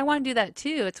 hey, I want to do that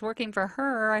too. It's working for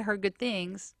her. I heard good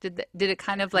things. Did it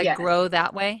kind of like Yes. grow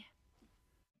that way?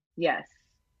 Yes.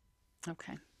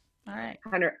 Okay. All right.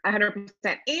 100%.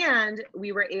 And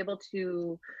we were able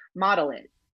to model it,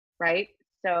 right?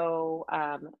 So,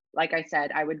 like I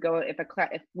said, I would go if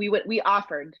we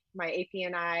offered, my AP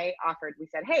and I offered, we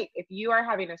said, hey, if you are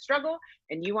having a struggle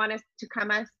and you want us to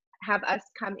have us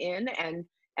come in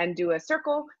and do a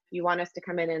circle, you want us to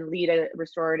come in and lead a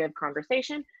restorative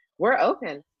conversation, we're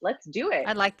open. Let's do it.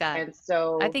 I like that. And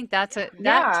so I think that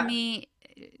to me,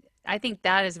 I think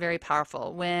that is very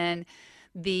powerful when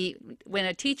when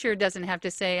a teacher doesn't have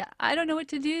to say, I don't know what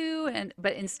to do,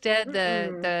 but instead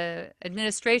the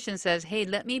administration says, hey,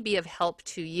 let me be of help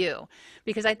to you.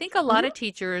 Because I think a lot of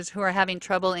teachers who are having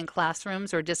trouble in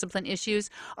classrooms or discipline issues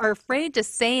are afraid to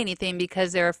say anything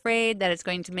because they're afraid that it's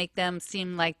going to make them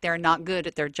seem like they're not good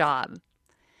at their job.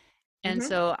 And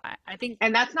so I think,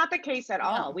 And that's not the case at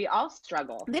all. no, We all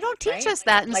struggle, they don't teach right? us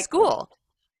that in Like, school.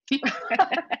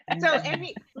 so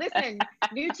listen,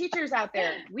 new teachers out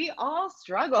there, we all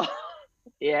struggle.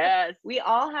 Yes. We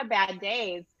all have bad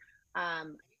days.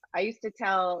 I used to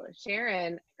tell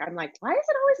Sharon, I'm like, why is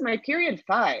it always my period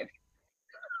 5?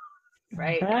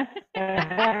 Right?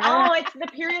 Oh, it's the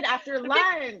period after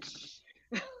lunch.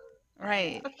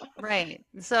 Right, right.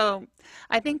 So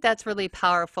I think that's really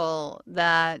powerful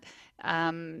that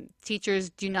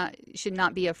teachers should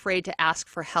not be afraid to ask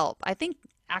for help. I think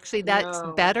actually that's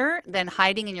No. better than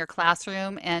hiding in your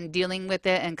classroom and dealing with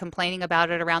it and complaining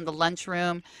about it around the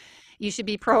lunchroom. You should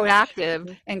be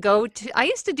proactive and go to. I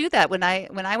used to do that when I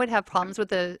would have problems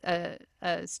with a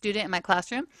student in my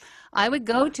classroom. I would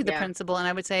go to the Yeah. principal and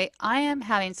I would say, I am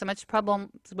having so much problems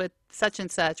with such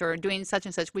and such or doing such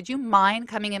and such. Would you mind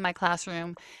coming in my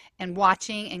classroom and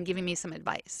watching and giving me some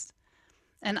advice?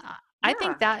 And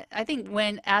Yeah. I think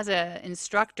when as a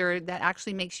instructor, that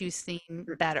actually makes you seem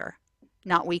better,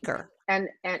 not weaker. And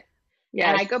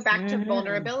Yes. I go back to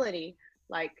vulnerability.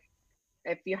 Like,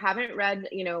 if you haven't read,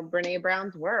 Brene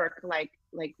Brown's work, like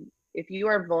if you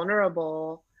are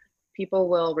vulnerable, people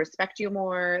will respect you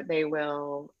more. They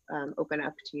will open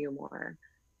up to you more.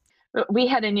 We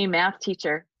had a new math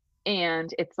teacher,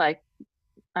 and it's like,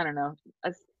 I don't know,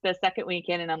 the second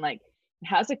weekend, and I'm like,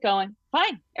 how's it going?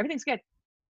 Fine, everything's good.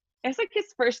 It's like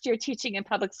his first year teaching in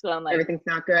public school. I'm like, Everything's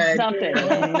not good. something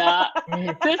is not,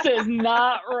 this is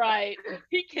not right.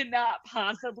 He cannot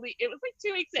possibly. It was like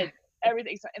 2 weeks in,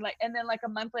 everything's and then like a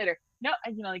month later, no,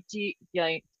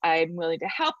 like, I'm willing to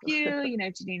help you. Do you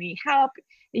need any help?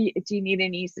 Do you need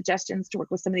any suggestions to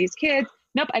work with some of these kids?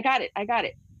 Nope, I got it.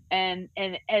 And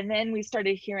then we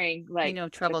started hearing like,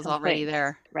 trouble's already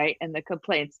there. right? And the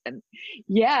complaints, and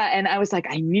yeah, and I was like,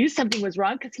 I knew something was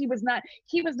wrong, because he was not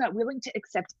willing to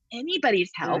accept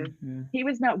anybody's help. He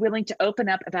was not willing to open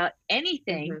up about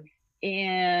anything.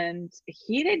 And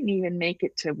he didn't even make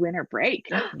it to winter break.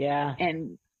 Yeah.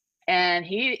 And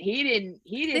he didn't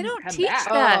They don't come teach back.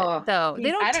 that though.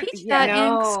 They don't teach that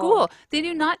in school. They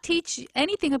do not teach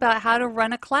anything about how to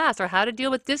run a class or how to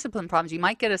deal with discipline problems. You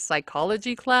might get a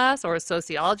psychology class or a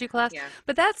sociology class,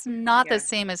 but that's not the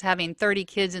same as having 30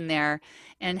 kids in there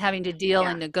and having to deal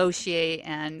and negotiate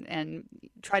and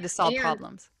try to solve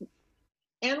problems.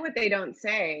 And what they don't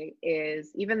say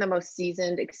is even the most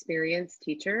seasoned, experienced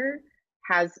teacher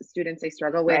has students they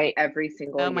struggle with every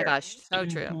single year. Oh my gosh, so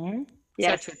true. Mm-hmm.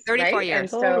 Yes. So true. 34 years.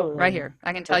 And so, right here.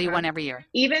 I can tell you one every year.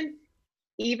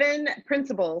 Even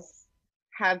principals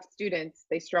have students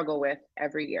they struggle with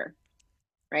every year,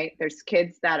 right? There's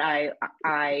kids that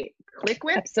I click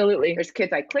with. Absolutely. There's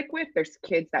kids I click with. There's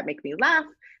kids that make me laugh.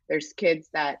 There's kids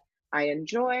that I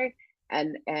enjoy.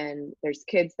 And there's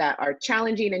kids that are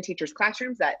challenging in teachers'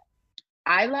 classrooms that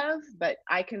I love, but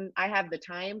I have the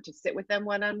time to sit with them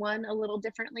one-on-one a little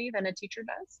differently than a teacher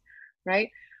does, right?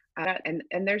 And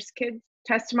there's kids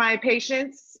test my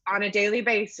patience on a daily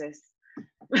basis.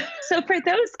 So for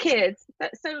those kids,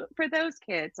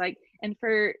 like, and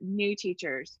for new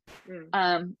teachers,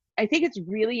 I think it's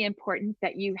really important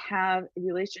that you have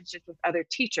relationships with other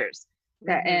teachers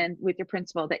and with your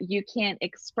principal, that you can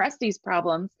express these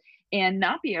problems and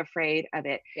not be afraid of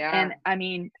it. Yeah. And I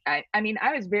mean,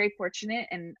 I was very fortunate,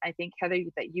 and I think, Heather,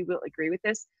 that you will agree with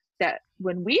this, that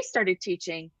when we started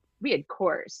teaching, we had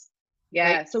cores.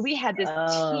 Yes. Right? So we had this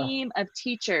team of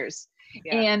teachers.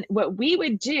 And what we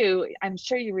would do, I'm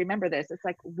sure you remember this, it's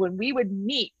like when we would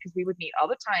meet, because we would meet all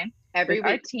the time with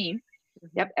our team.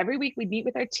 Every week we'd meet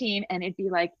with our team, and it'd be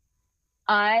like,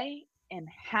 I am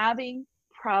having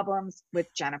problems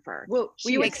with Jennifer. Well,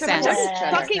 she is such a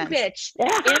fucking bitch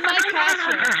in my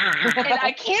classroom, and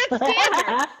I can't stand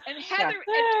her. And Heather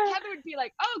would be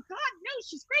like, oh God, no,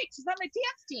 she's great. She's on my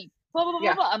dance team. Blah blah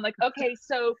blah blah. I'm like, okay,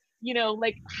 so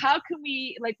like, how can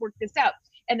we like work this out?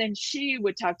 And then she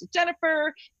would talk to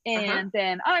Jennifer, and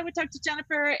then I would talk to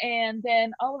Jennifer, and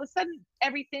then all of a sudden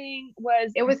everything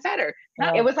was better.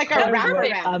 It was like a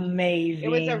wraparound. Amazing. It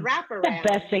was a wraparound. The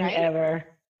best thing ever.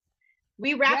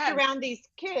 We wrapped around these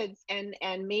kids, and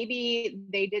maybe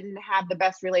they didn't have the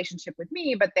best relationship with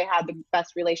me, but they had the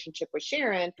best relationship with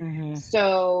Sharon.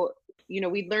 So,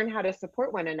 we'd learn how to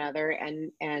support one another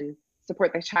and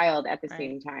support the child at the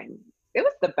same time. It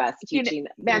was the best You know, teaching.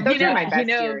 Man, those are my best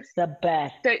years. The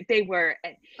best. they were,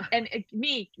 and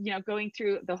me, going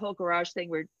through the whole garage thing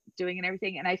we're doing and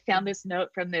everything, and I found this note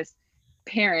from this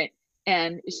parent,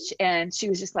 and she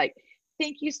was just like,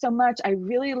 thank you so much. I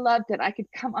really loved that I could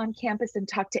come on campus and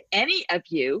talk to any of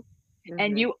you,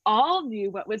 and you all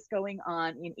knew what was going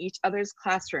on in each other's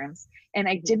classrooms, and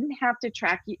I didn't have to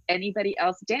track anybody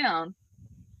else down.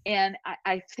 And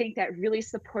I think that really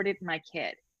supported my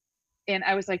kid. And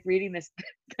I was like reading this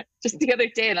just the other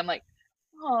day, and I'm like,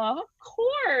 oh, of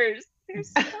course, they're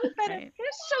so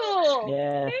beneficial.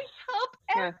 Yeah. They help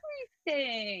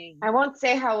everything. I won't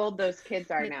say how old those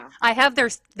kids are now. I have their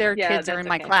kids are that's in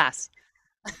my okay. class.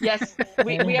 Yes,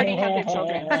 we already have their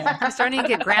children. I'm starting to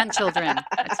get grandchildren.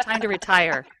 It's time to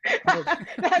retire.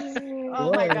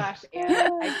 Oh my gosh, Anna,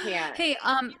 I can't. Hey,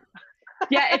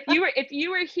 Yeah, if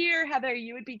you were here, Heather,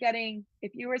 you would be getting,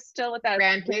 if you were still with us,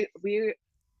 Grandkids? we're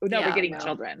getting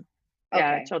children. Okay.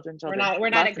 Yeah, children. We're not a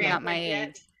Lots of them. not my grandkid yet?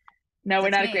 age. No,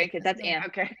 we're That's not a me. grandkid. That's me. Anne.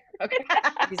 Okay.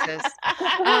 Jesus.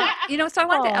 So I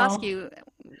wanted to ask Aw. you,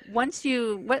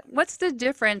 what's the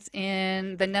difference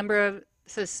in the number of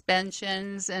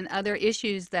suspensions and other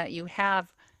issues that you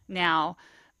have now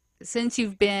since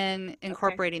you've been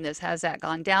incorporating this? Has that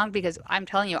gone down? Because I'm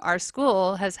telling you, our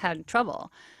school has had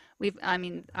trouble.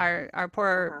 Our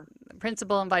poor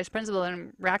principal and vice principal are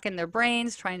racking their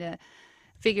brains trying to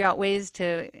figure out ways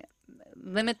to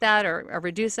limit that or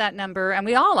reduce that number. And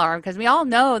we all are, because we all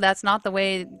know that's not the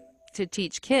way to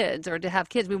teach kids or to have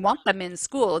kids. We want them in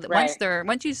school. Right.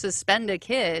 Once you suspend a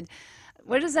kid,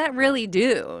 what does that really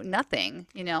do? Nothing.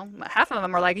 Half of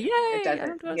them are like, yay, It I don't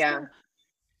doesn't. go to Yeah. school.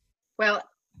 Well,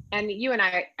 and you and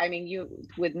I mean,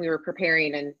 when we were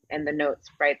preparing and the notes,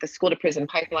 right? The school to prison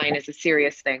pipeline is a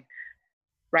serious thing,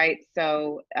 right?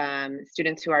 So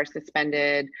students who are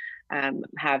suspended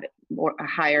have a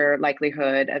higher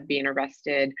likelihood of being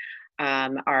arrested.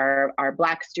 Our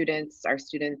Black students,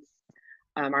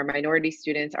 our minority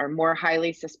students are more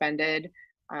highly suspended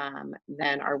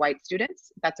than our white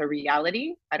students. That's a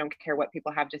reality. I don't care what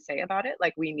people have to say about it.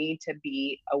 Like, we need to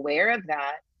be aware of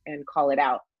that and call it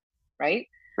out, right?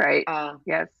 Right.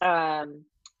 Yes.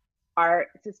 Our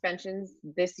suspensions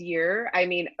this year, I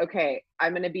mean, okay,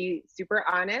 I'm going to be super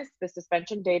honest. The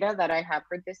suspension data that I have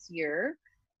for this year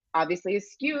obviously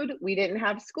is skewed. We didn't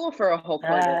have school for a whole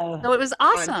quarter So it was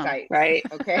on awesome. site. Right.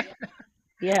 Okay.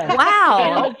 Yeah.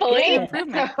 Wow. Hopefully.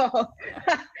 Improvement.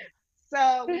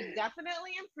 So we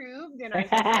definitely improved in our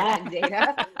suspension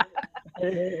data.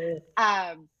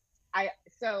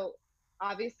 So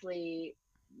obviously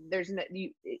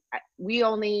we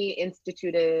only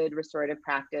instituted restorative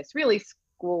practice really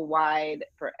school-wide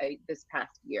for this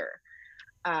past year.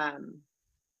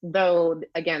 Though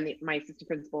again, my assistant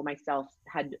principal, myself,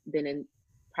 had been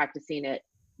practicing it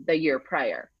the year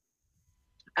prior.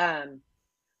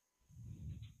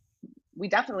 We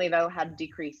definitely, though, had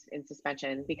decrease in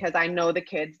suspension, because I know the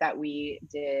kids that we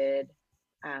did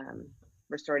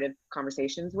restorative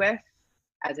conversations with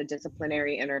as a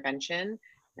disciplinary intervention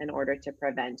in order to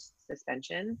prevent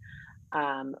suspension.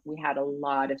 We had a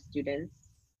lot of students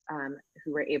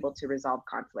who were able to resolve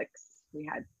conflicts.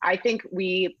 I think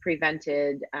we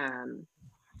prevented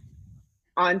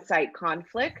on-site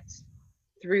conflict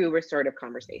through restorative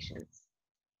conversations.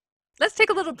 Let's take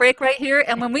a little break right here,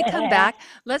 and when we come back,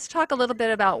 let's talk a little bit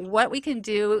about what we can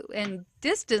do in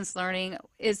distance learning.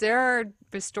 Is there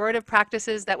restorative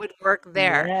practices that would work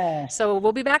there? Yeah. So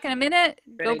we'll be back in a minute.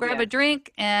 Good Go grab idea. a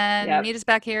drink and Yep. meet us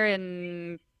back here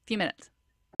in a few minutes.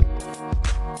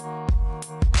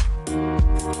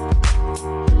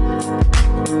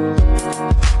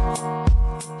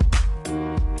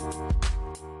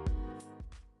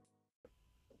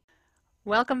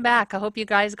 Welcome back. I hope you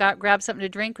guys grabbed something to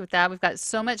drink with that. We've got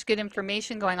so much good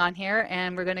information going on here,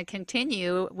 and we're going to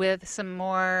continue with some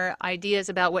more ideas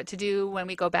about what to do when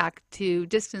we go back to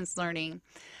distance learning.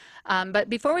 But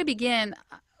before we begin,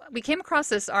 we came across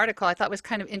this article I thought was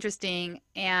kind of interesting,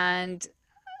 and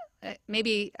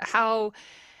maybe how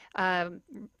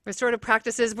restorative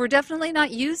practices were definitely not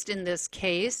used in this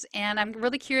case. And I'm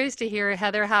really curious to hear,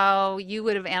 Heather, how you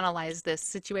would have analyzed this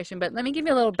situation. But let me give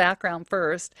you a little background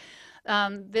first.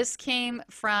 This came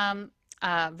from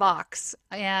Vox,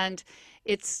 and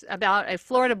it's about a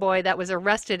Florida boy that was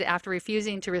arrested after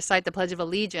refusing to recite the Pledge of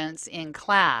Allegiance in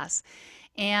class.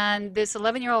 And this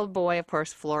 11-year-old boy, of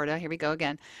course, Florida, here we go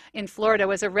again, in Florida,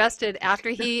 was arrested after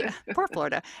he, poor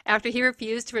Florida, after he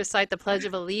refused to recite the Pledge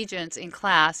of Allegiance in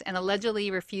class and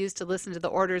allegedly refused to listen to the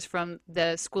orders from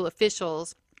the school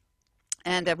officials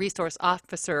and a resource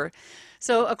officer.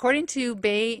 So according to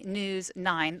Bay News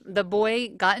 9, the boy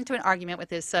got into an argument with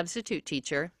his substitute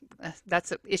teacher,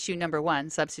 that's issue number one,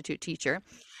 substitute teacher.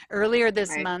 Earlier this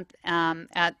Right. month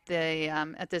at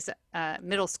this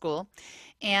middle school,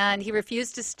 and he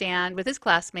refused to stand with his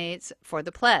classmates for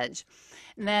the pledge.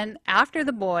 And then after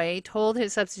the boy told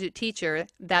his substitute teacher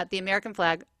that the American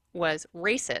flag was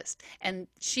racist, and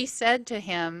she said to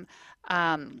him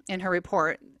in her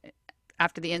report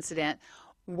after the incident,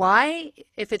 why,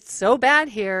 if it's so bad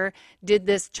here, did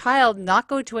this child not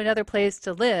go to another place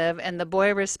to live? And the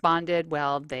boy responded,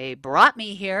 well, they brought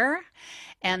me here.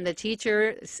 And the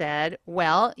teacher said,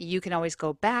 well, you can always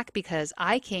go back because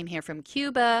I came here from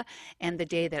Cuba, and the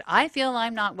day that I feel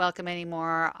I'm not welcome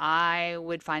anymore, I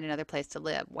would find another place to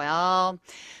live. Well,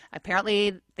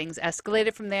 apparently things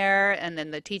escalated from there, and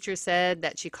then the teacher said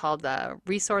that she called the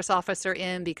resource officer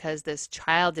in because this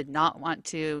child did not want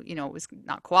to, was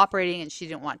not cooperating, and she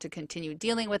didn't want to continue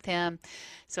dealing with him.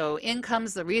 So in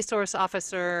comes the resource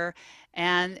officer,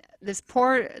 and this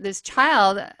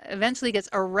child eventually gets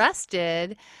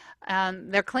arrested.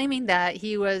 They're claiming that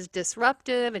he was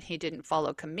disruptive and he didn't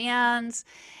follow commands,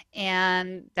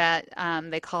 and that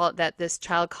that this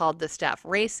child called the staff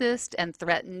racist and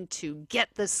threatened to get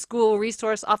the school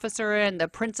resource officer and the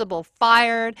principal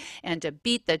fired and to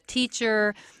beat the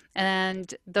teacher.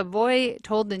 And the boy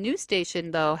told the news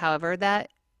station, though, however, that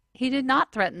he did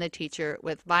not threaten the teacher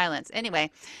with violence. Anyway,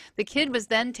 the kid was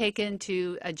then taken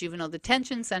to a juvenile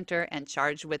detention center and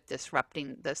charged with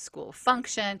disrupting the school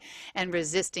function and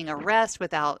resisting arrest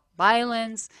without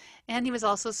violence. And he was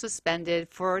also suspended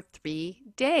for 3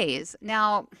 days.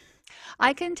 Now,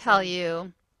 I can tell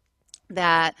you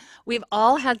that we've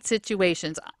all had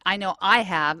situations, I know I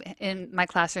have in my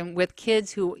classroom, with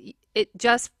kids who it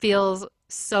just feels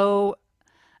so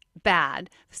bad,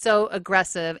 so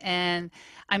aggressive. And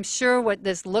I'm sure what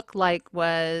this looked like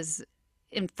was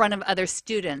in front of other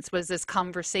students, was this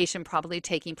conversation probably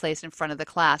taking place in front of the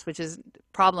class, which is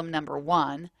problem number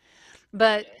one.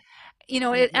 But,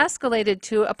 it escalated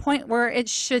to a point where it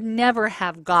should never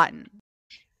have gotten.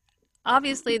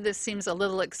 Obviously, this seems a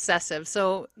little excessive.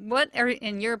 So,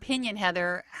 in your opinion,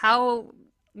 Heather,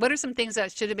 what are some things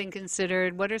that should have been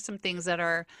considered? What are some things that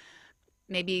are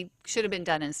maybe should have been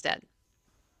done instead?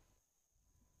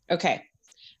 Okay.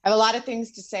 I have a lot of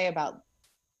things to say about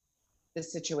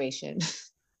this situation.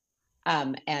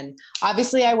 And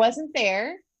obviously I wasn't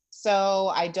there,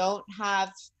 so I don't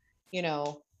have,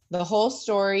 the whole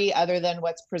story other than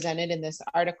what's presented in this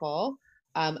article.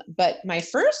 But my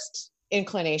first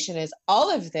inclination is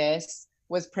all of this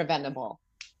was preventable,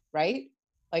 right?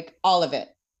 Like all of it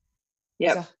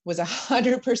was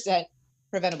 100%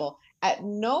 preventable. At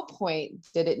no point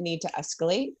did it need to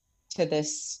escalate to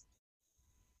this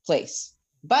place,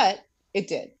 but it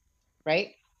did,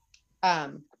 right?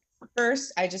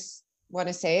 First, I just want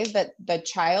to say that the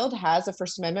child has a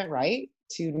First Amendment right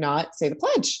to not say the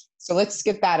pledge. So let's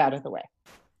get that out of the way,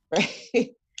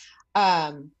 right?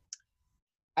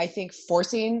 I think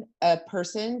forcing a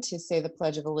person to say the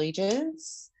Pledge of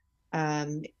Allegiance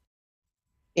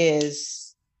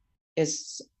is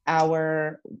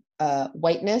our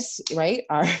whiteness, right?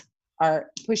 Our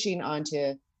pushing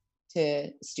onto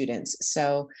students.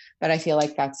 So, but I feel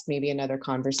like that's maybe another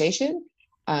conversation.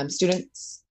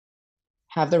 Students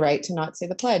have the right to not say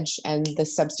the pledge, and the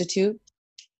substitute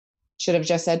should have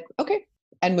just said, okay,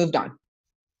 and moved on.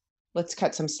 Let's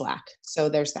cut some slack. So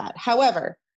there's that.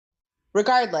 However,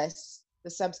 regardless,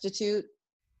 the substitute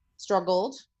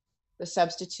struggled. The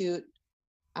substitute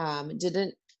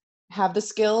didn't have the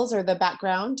skills or the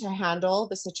background to handle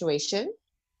the situation.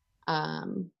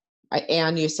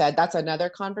 And you said that's another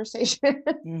conversation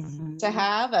to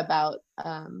have about,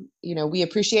 we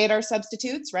appreciate our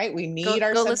substitutes, right? We need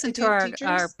our go substitute listen to teachers.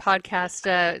 our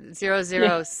podcast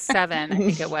 007, I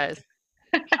think it was,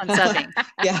 on subbing.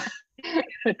 Yeah.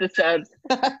 With the subs.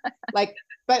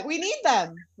 But we need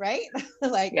them, right?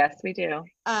 Yes, we do.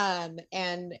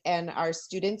 And our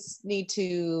students need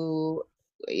to,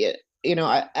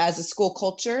 as a school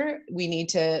culture, we need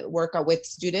to work with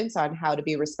students on how to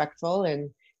be respectful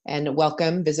and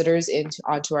welcome visitors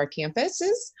onto our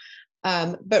campuses.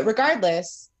 But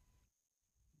regardless,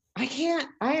 I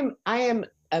am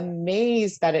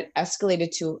amazed that it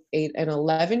escalated to an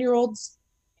 11-year-old's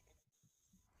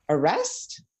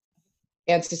arrest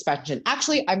and suspension.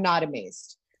 Actually, I'm not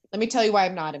amazed. Let me tell you why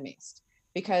I'm not amazed.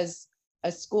 Because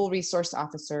a school resource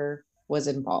officer was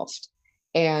involved.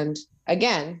 And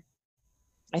again,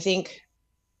 I think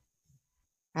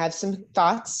I have some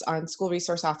thoughts on school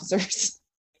resource officers.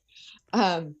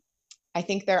 I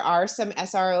think there are some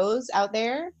SROs out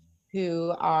there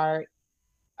who are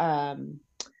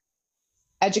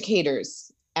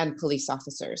educators and police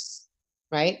officers,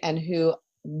 right? And who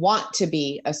want to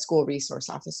be a school resource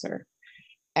officer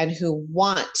and who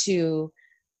want to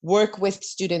work with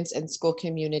students and school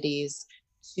communities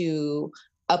to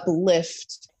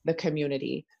uplift the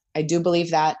community. I do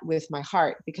believe that with my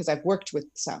heart because I've worked with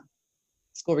some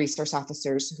school resource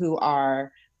officers who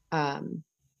are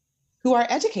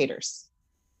educators,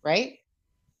 right?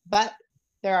 But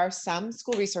there are some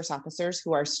school resource officers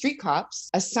who are street cops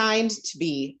assigned to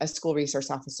be a school resource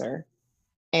officer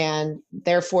and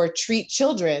therefore treat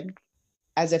children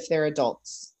as if they're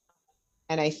adults.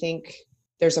 And I think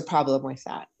there's a problem with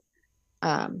that.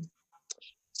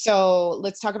 So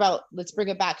let's bring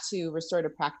it back to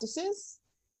restorative practices.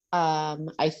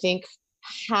 I think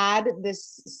had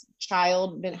this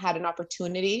child had an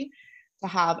opportunity to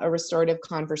have a restorative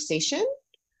conversation,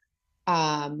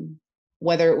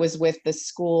 whether it was with the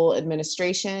school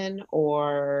administration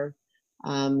or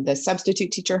the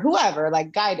substitute teacher, whoever,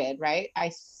 like guided, right?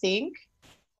 I think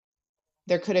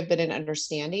there could have been an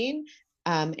understanding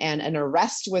and an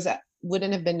arrest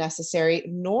wouldn't have been necessary,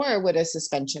 nor would a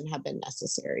suspension have been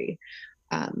necessary.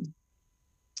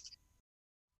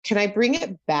 Can I bring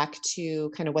it back to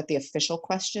kind of what the official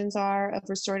questions are of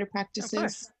restorative practices? Of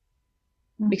course.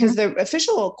 Because the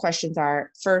official questions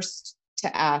are first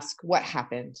to ask what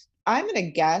happened. I'm going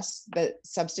to guess that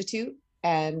substitute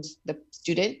and the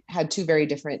student had two very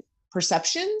different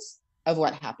perceptions of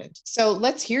what happened. So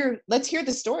let's hear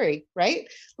the story, right?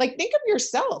 Like think of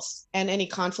yourself and any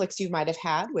conflicts you might have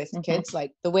had with kids,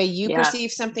 like the way you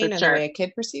perceive something and the way a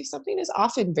kid perceives something is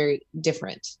often very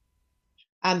different.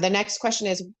 The next question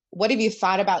is, what have you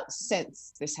thought about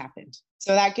since this happened?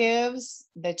 So that gives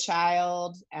the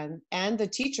child and the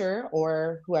teacher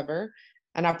or whoever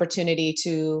an opportunity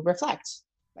to reflect.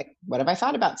 Like, what have I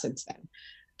thought about since then?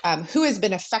 Who has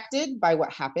been affected by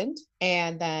what happened?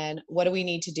 And then what do we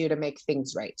need to do to make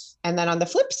things right? And then on the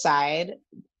flip side,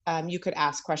 you could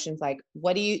ask questions like,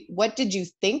 what did you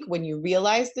think when you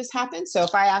realized this happened? So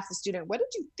if I ask the student, what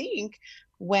did you think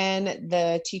when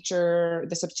the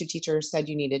substitute teacher said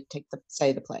you needed to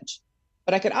say the pledge?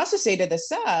 But I could also say to the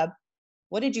sub,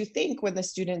 what did you think when the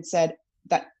student said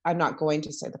that I'm not going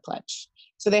to say the pledge?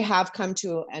 So they have come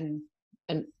to and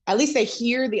at least they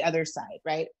hear the other side,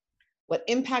 right? What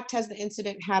impact has the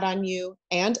incident had on you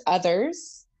and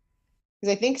others?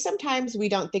 Because I think sometimes we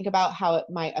don't think about how it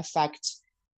might affect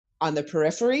on the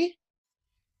periphery,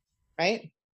 right?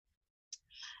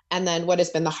 And then what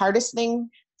has been the hardest thing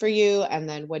for you? And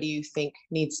then what do you think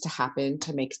needs to happen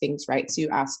to make things right? So you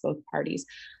ask both parties.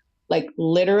 Like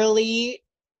literally,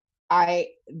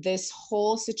 this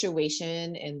whole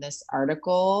situation in this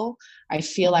article, I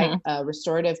feel like a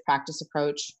restorative practice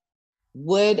approach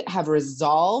would have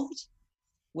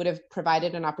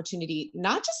provided an opportunity,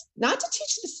 not to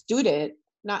teach the student,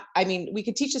 we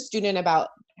could teach a student about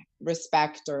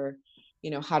respect or,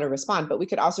 how to respond, but we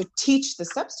could also teach the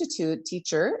substitute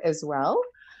teacher as well.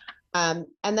 And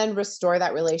then restore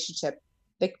that relationship.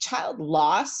 The child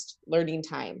lost learning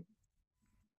time.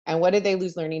 And what did they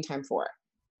lose learning time for?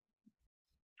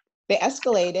 They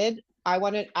escalated.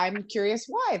 I'm curious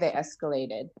why they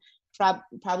escalated.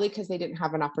 Probably because they didn't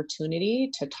have an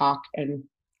opportunity to talk and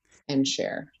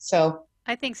share. So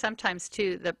I think sometimes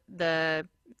too, the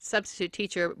substitute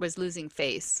teacher was losing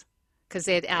face because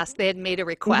they had made a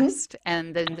request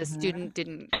and then the student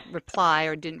didn't reply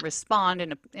or didn't respond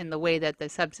in the way that the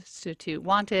substitute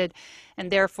wanted, and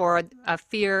therefore a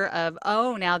fear of,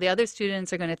 oh, now the other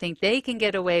students are going to think they can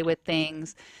get away with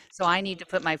things, so I need to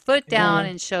put my foot down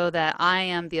and show that I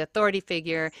am the authority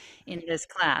figure in this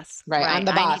class. Right, I'm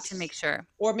the boss. I need to make sure.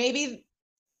 Or maybe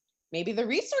the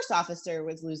resource officer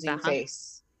was losing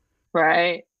face.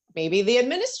 Right. Maybe the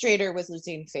administrator was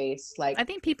losing face. Like, I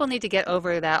think people need to get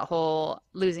over that whole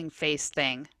losing face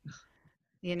thing.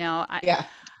 Yeah.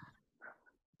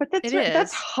 But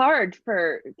that's hard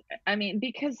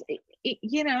because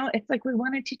it's like we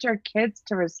want to teach our kids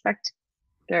to respect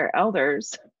their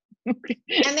elders. And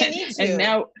they need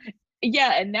to.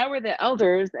 And now we're the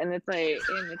elders, and it's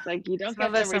like you don't Some get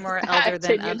of us the are more respect, elder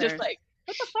than and you're others. just like,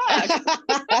 what the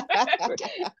fuck?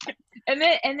 and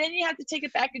then you have to take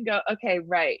it back and go, okay,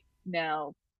 right,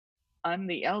 now I'm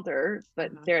the elder,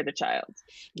 but they're the child.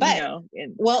 But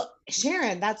well,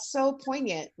 Sharon, that's so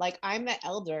poignant. Like, I'm the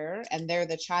elder and they're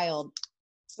the child,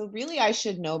 so really I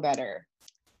should know better.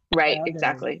 Right.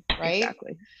 Exactly. Right.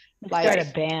 Exactly. Like, start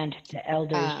a band to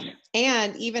elders.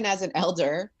 And even as an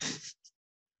elder,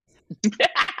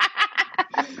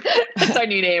 that's our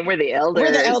new name. We're the elders.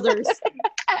 We're the elders.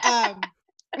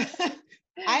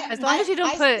 As long as you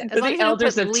don't put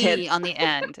Lee on the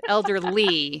end, elder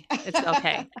Lee, it's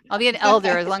okay. I'll be an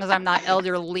elder as long as I'm not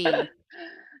elderly.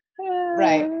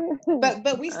 Right.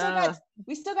 But we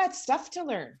still got stuff to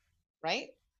learn, right?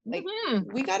 Like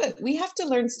we have to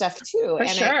learn stuff too. For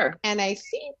sure. I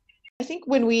think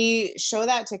when we show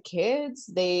that to kids,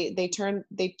 they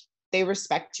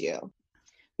respect you.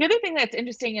 The other thing that's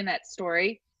interesting in that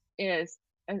story is,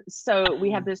 so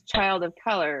we have this child of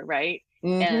color, right?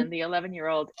 And the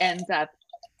 11-year-old ends up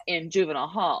in juvenile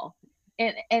hall.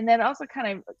 And that also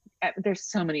kind of, there's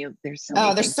so many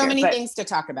things to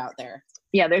talk about there.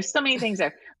 Yeah, there's so many things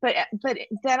there. But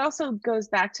that also goes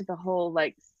back to the whole,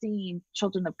 like, seeing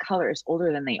children of color as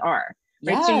older than they are.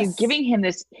 Right. Yes. So you're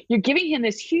giving him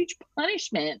this huge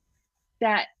punishment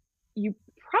that you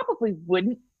probably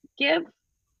wouldn't give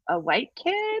a white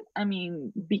kid. I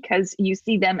mean, because you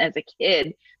see them as a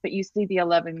kid, but you see the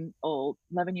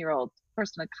 11-year-old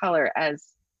person of color as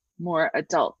more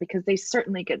adult, because they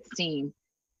certainly get seen,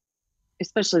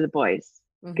 especially the boys,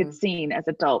 get seen as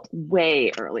adult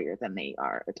way earlier than they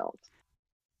are adult.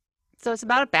 So it's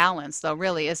about a balance, though,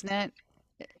 really, isn't it?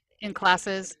 In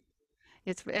classes,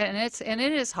 it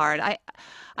is hard. I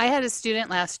had a student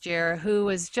last year who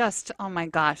was just, oh my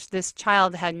gosh, this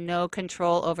child had no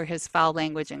control over his foul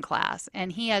language in class,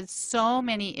 and he had so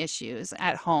many issues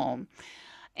at home,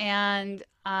 and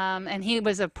he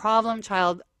was a problem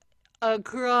child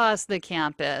across the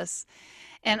campus.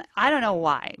 And I don't know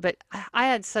why, but I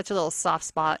had such a little soft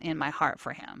spot in my heart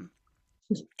for him.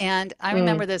 And I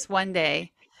remember this one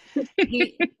day.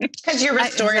 Because you're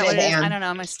restorative, I don't know.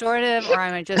 I'm restorative, or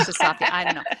I'm just a softie. I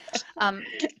don't know.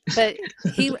 But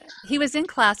he was in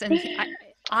class, and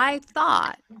I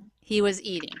thought he was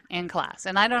eating in class,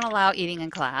 and I don't allow eating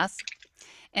in class.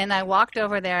 And I walked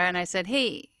over there and I said,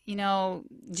 "Hey,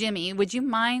 Jimmy, would you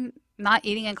mind not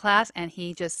eating in class?" And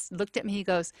he just looked at me. He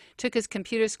goes, took his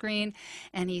computer screen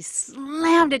and he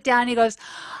slammed it down. He goes,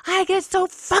 "I get so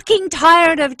fucking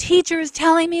tired of teachers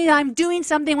telling me I'm doing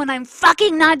something when I'm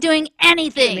fucking not doing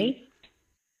anything." Jimmy?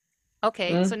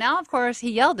 Okay, so now, of course, he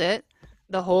yelled it.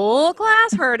 The whole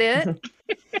class heard it.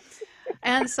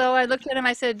 And so I looked at him.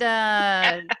 I said,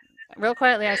 real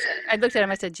quietly, I looked at him.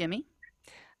 I said, "Jimmy,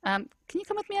 can you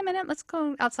come with me a minute? Let's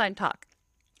go outside and talk."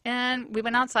 And we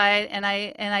went outside, and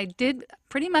I did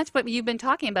pretty much what you've been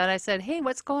talking about. I said, "Hey,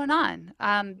 what's going on?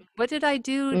 What did I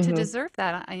do to deserve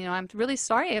that? I'm really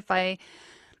sorry if I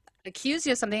accused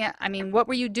you of something. I mean, what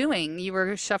were you doing? You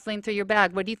were shuffling through your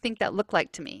bag. What do you think that looked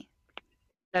like to me?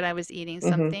 That I was eating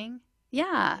something?"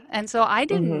 Yeah. And so I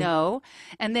didn't know.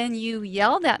 And then you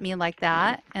yelled at me like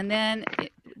that. And then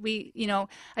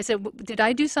I said, "Did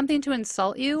I do something to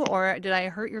insult you, or did I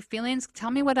hurt your feelings?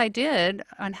 Tell me what I did,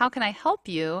 and how can I help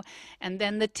you?" And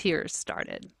then the tears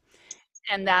started.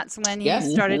 And that's when he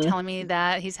started telling me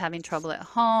that he's having trouble at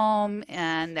home,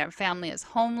 and their family is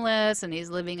homeless, and he's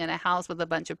living in a house with a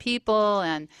bunch of people,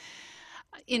 and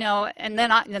and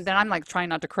then I'm like trying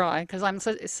not to cry because I'm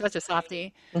such a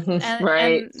softie.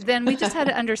 Right. And then we just had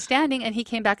an understanding, and he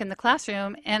came back in the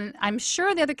classroom, and I'm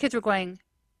sure the other kids were going,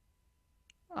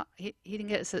 "Well, he didn't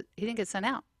get sent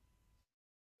out."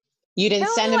 You didn't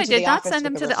send him to the office. I did not send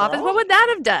him to the office. What would that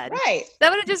have done? Right. That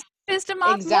would have just pissed him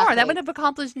off more. That would have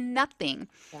accomplished nothing.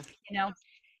 Yeah.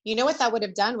 You know what that would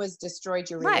have done was destroyed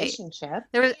your relationship.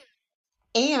 There was,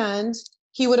 and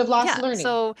he would have lost learning.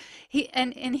 So he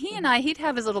and he'd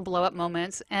have his little blow up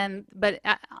moments, but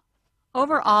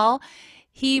overall,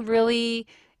 he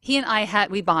and I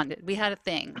we bonded. We had a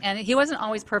thing, and he wasn't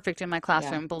always perfect in my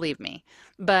classroom, believe me,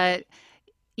 but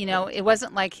it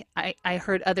wasn't like I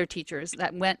heard other teachers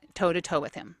that went toe to toe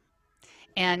with him,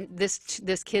 and this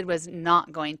kid was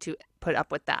not going to put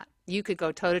up with that. You could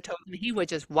go toe to toe, and he would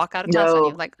just walk out of class on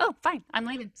you like, "Oh, fine, I'm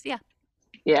leaving. See ya."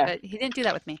 Yeah. But he didn't do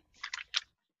that with me.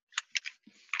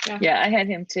 Yeah, I had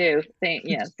him too.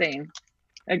 Same.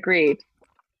 Agreed.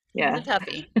 Yeah. He's a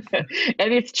toughie.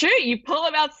 And it's true. You pull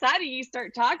him outside and you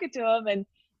start talking to him,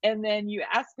 and then you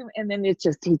ask him, and then he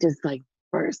just like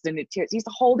bursts into tears. He's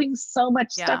holding so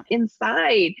much stuff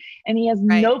inside, and he has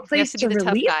no place to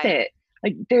release it.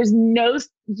 Like there's no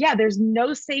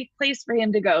safe place for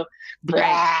him to go.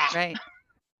 Right.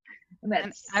 And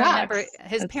I remember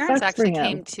his parents actually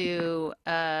came to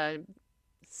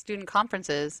student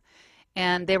conferences,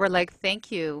 and they were like,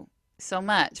 "Thank you so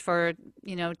much for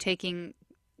taking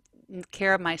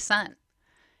care of my son,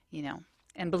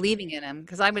 and believing in him."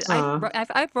 Because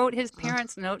I wrote his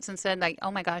parents notes and said, like,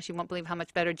 "Oh my gosh, you won't believe how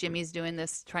much better Jimmy's doing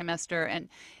this trimester," and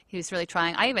he was really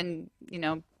trying. I even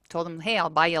told him, "Hey, I'll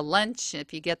buy you lunch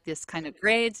if you get this kind of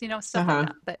grades," stuff like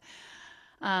that. But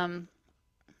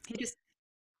he just.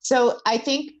 So I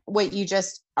think what you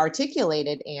just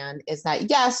articulated, Anne, is that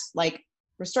yes, like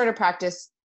restorative practice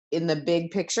in the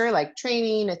big picture, like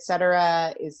training,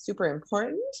 etc., is super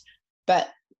important. But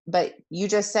but you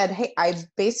just said, hey, I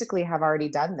basically have already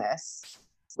done this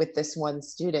with this one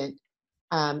student.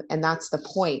 And that's the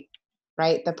point,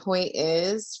 right? The point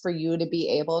is for you to be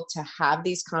able to have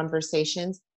these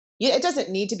conversations. It doesn't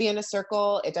need to be in a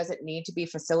circle. It doesn't need to be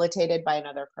facilitated by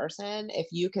another person. If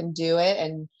you can do it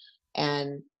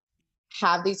and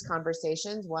have these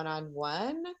conversations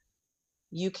one-on-one,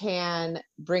 you can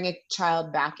bring a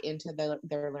child back into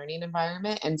their learning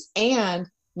environment and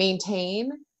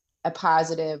maintain a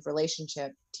positive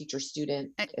relationship, teacher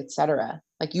student, etc.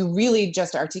 Like you really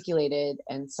just articulated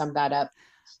and summed that up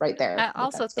right there I with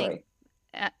also that think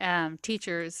story.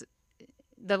 teachers,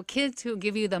 the kids who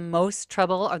give you the most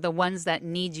trouble are the ones that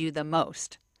need you the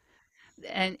most.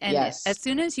 And Yes. as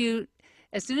soon as you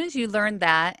learn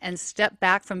that and step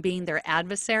back from being their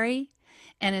adversary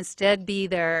and instead be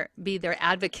their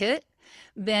advocate,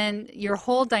 then your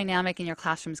whole dynamic in your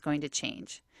classroom is going to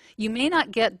change. You may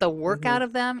not get the work Mm-hmm. out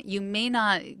of them, you may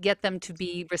not get them to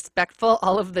be respectful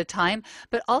all of the time,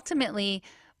 but ultimately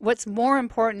what's more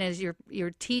important is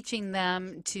you're teaching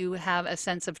them to have a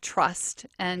sense of trust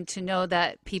and to know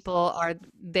that people are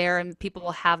there and people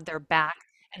will have their back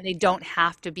and they don't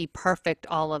have to be perfect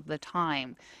all of the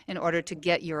time in order to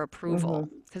get your Mm-hmm. approval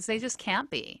because they just can't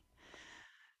be.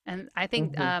 And I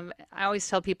think Mm-hmm. I always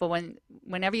tell people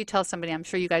whenever you tell somebody, I'm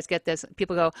sure you guys get this,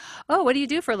 people go, "Oh, what do you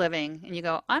do for a living?" And you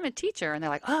go, "I'm a teacher." And they're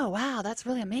like, "Oh, wow, that's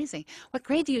really amazing. What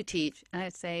grade do you teach?" And I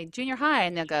say, "Junior high."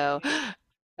 And they'll go,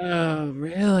 "Oh,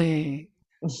 really?"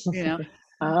 You know,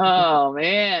 Oh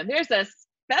man, there's a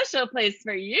special place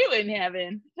for you in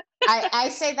heaven. I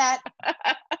say that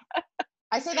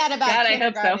I say that about God, I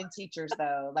hope so. kindergarten teachers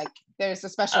though. Like there's a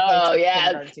special place Oh for yes.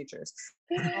 kindergarten teachers.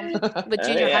 with Oh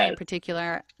junior high in yes.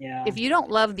 particular, Yeah. if you don't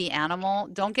love the animal,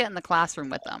 don't get in the classroom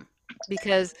with them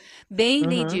because they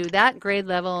need Mm-hmm. you. That grade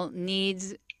level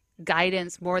needs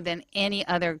guidance more than any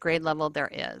other grade level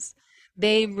there is.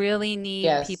 They really need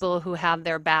Yes. people who have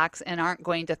their backs and aren't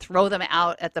going to throw them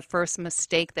out at the first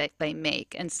mistake that they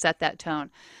make and set that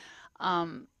tone.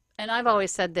 Um, and I've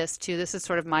always said this too. This is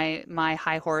sort of my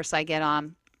high horse I get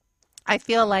on. I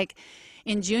feel like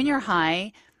in junior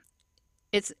high,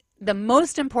 it's the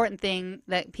most important thing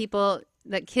that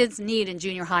kids need in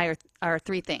junior high are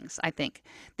three things, I think.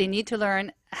 They need to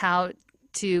learn how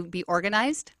to be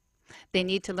organized, they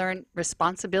need to learn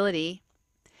responsibility,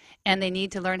 and they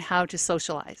need to learn how to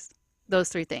socialize. Those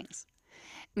three things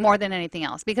more than anything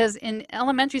else. Because in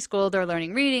elementary school, they're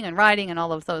learning reading and writing and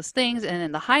all of those things. And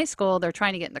in the high school, they're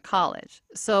trying to get into college.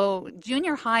 So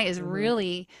junior high is Mm-hmm.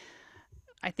 really,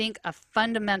 I think, a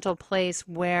fundamental place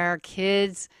where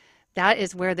kids, that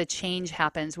is where the change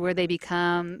happens, where they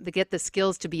get the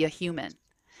skills to be a human.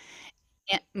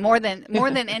 And more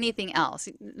than anything else.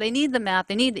 They need the math,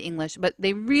 they need the English, but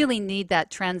they really need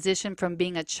that transition from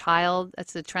being a child.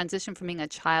 That's the transition from being a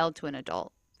child to an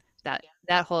adult.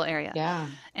 That whole area. Yeah.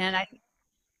 And I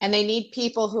And they need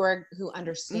people who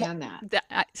understand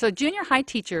that. so junior high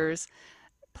teachers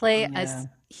play a Yeah.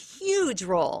 huge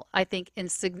role, I think, in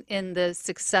the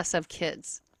success of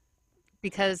kids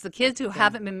because the kids who Yeah.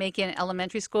 haven't been making it in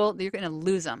elementary school, you're going to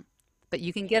lose them, but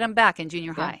you can get them back in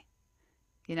junior Yeah. high,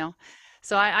 you know?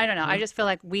 So I don't know. I Yeah. just feel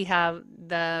like we have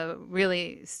the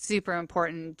really super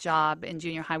important job in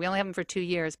junior high. We only have them for 2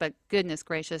 years, but goodness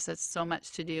gracious, that's so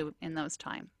much to do in those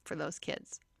time for those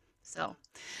kids. So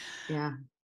Yeah.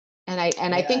 And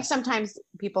I think Yeah. sometimes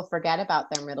people forget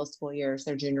about their middle school years,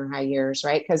 their junior high years,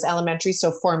 right? Because elementary is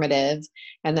so formative,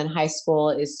 and then high school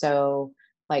is so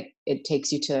like it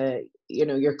takes you to,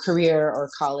 your career or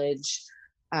college.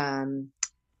 Um,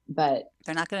 but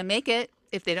they're not going to make it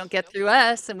if they don't get through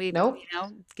us and we, nope.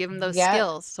 give them those Yep.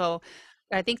 skills. So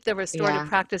I think the restorative Yeah.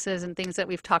 practices and things that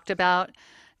we've talked about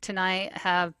tonight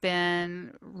have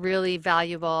been really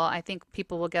valuable. I think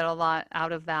people will get a lot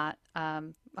out of that,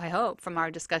 I hope, from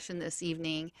our discussion this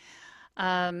evening.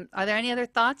 Are there any other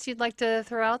thoughts you'd like to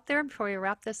throw out there before we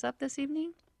wrap this up this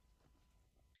evening?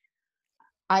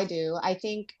 I do. I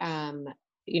think,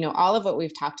 all of what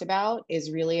we've talked about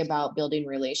is really about building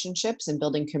relationships and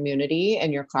building community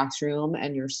in your classroom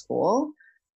and your school,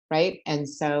 right? And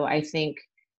so I think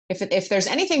if there's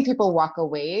anything people walk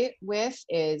away with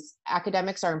is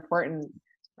academics are important,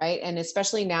 right? And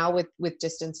especially now with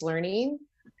distance learning,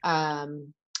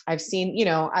 I've seen,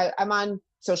 I'm on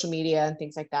social media and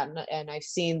things like that, and I've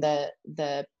seen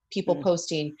the people Mm.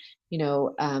 posting,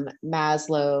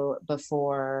 Maslow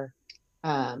before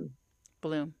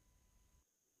Bloom.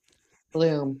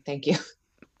 Bloom. Thank you.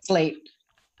 It's late.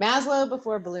 Maslow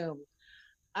before Bloom.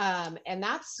 And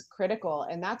that's critical.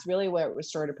 And that's really what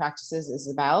restorative practices is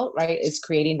about, right? Is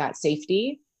creating that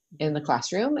safety in the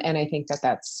classroom. And I think that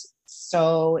that's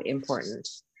so important.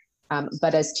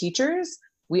 But as teachers,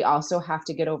 we also have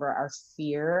to get over our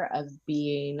fear of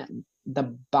being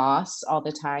the boss all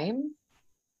the time.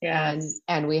 Yes.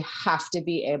 And we have to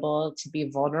be able to be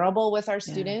vulnerable with our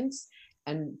students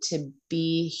and to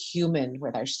be human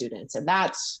with our students. And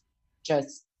that's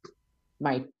just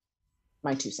my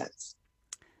 2 cents.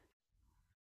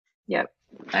 Yep,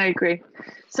 I agree.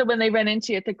 So when they run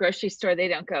into you at the grocery store, they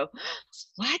don't go,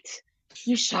 "What?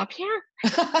 You shop here?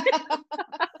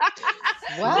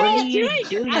 What are What? you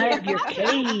doing out of your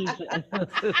cave?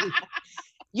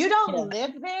 You don't Yeah.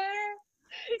 live there?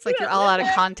 It's like you're all out of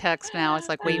context now. It's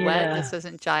like, wait, what? Yeah. This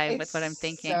doesn't jive with It's what I'm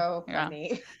thinking. so Yeah.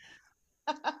 funny.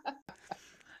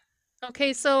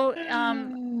 Okay, so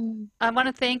I want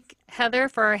to thank Heather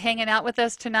for hanging out with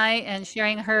us tonight and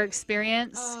sharing her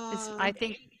experience. I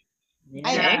think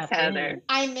Thanks, Heather.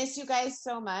 I miss you guys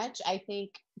so much. I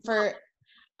think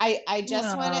I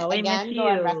just want to we miss again go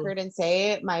on you. record and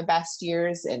say my best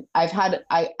years, and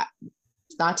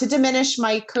not to diminish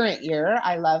my current year.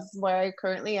 I love where I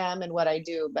currently am and what I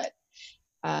do, but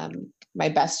my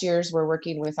best years were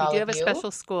working with we all do of have a you.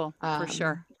 special school for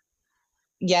sure.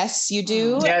 Yes, you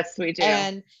do. Yes, we do.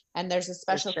 And there's a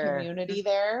special sure. community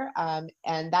there.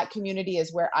 And that community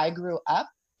is where I grew up,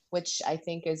 which I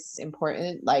think is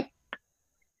important. Like,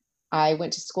 I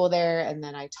went to school there and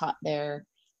then I taught there.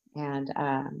 And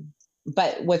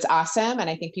but what's awesome, and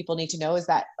I think people need to know, is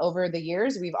that over the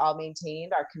years we've all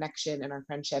maintained our connection and our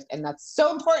friendship, and that's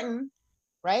so important,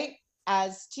 right?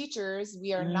 As teachers,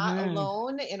 we are not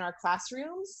alone in our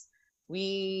classrooms.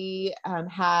 We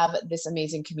have this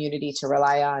amazing community to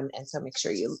rely on, and so make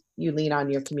sure you lean on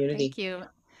your community. Thank you.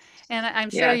 And I'm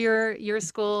sure your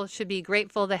school should be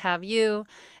grateful to have you,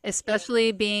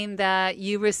 especially being that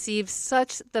you received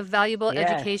such the valuable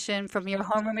education from your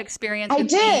homeroom experience. I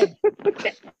did.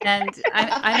 And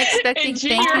I'm expecting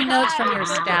thank you notes from your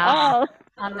staff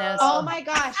on this. Oh my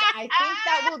gosh. I think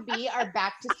that will be our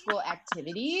back to school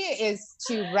activity, is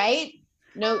to write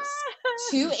notes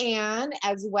to Anne,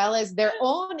 as well as their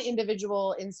own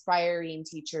individual inspiring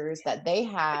teachers that they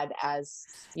had as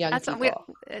young people.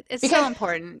 It's so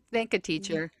important. Thank a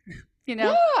teacher. You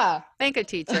know, thank a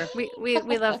teacher. We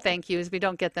love thank yous. We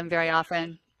don't get them very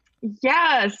often.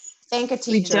 Yes. Thank a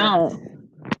teacher. We don't.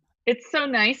 It's so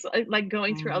nice, like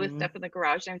going through all this stuff in the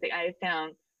garage and everything. I have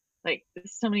found like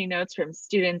so many notes from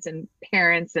students and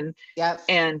parents and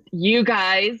you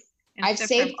guys. And I've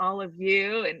saved from all of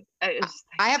you, and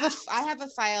I have a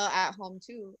file at home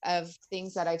too of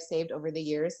things that I've saved over the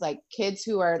years, like kids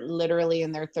who are literally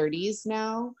in their 30s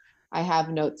now. I have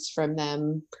notes from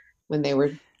them when they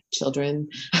were children.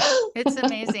 It's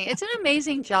amazing. It's an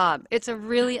amazing job. It's a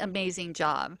really amazing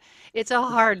job. It's a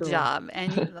hard job,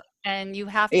 and you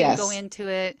have to go into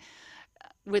it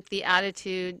with the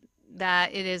attitude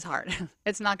that it is hard.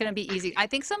 It's not going to be easy. I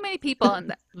think so many people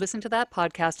listen to that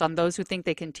podcast on those who think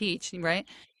they can teach, right?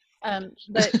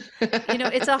 But you know,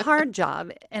 it's a hard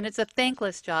job and it's a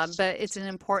thankless job, but it's an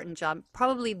important job,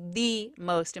 probably the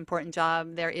most important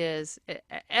job there is.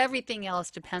 Everything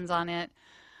else depends on it.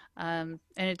 And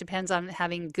it depends on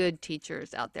having good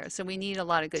teachers out there. So we need a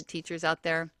lot of good teachers out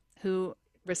there who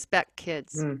respect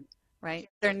kids. Right?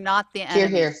 They're not the enemy.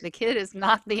 Hear. The kid is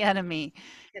not the enemy.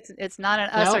 It's not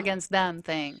an us against them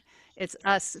thing. It's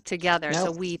us together.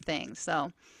 So we thing.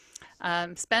 So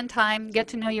spend time, get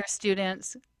to know your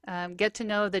students, get to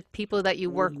know the people that you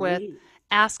work with,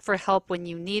 ask for help when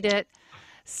you need it,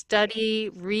 study,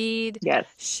 read,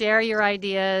 share your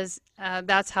ideas.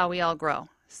 That's how we all grow.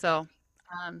 So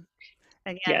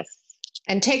again,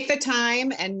 and take the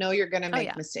time and know you're going to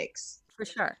make mistakes. For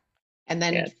sure. And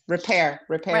then repair.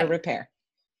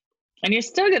 And you're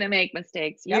still going to make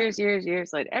mistakes years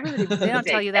later. Everybody they don't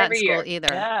tell you that in school either.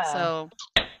 Yeah. So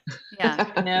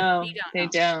no, they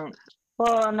don't.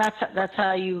 Well, and that's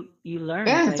how you learn.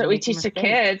 Yeah, that's what we teach the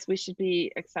kids. We should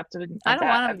be accepted. I don't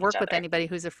want to work with anybody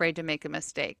who's afraid to make a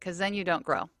mistake, because then you don't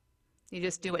grow. You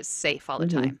just do it safe all the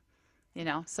time. You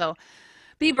know, so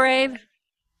be brave.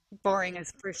 Boring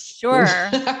is for sure.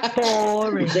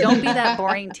 Boring. Don't be that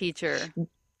boring teacher.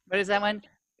 What is that one?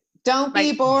 Don't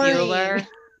be boring. Bueller.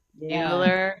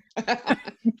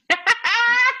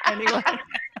 Anyone?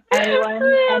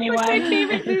 My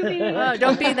favorite movie. Oh,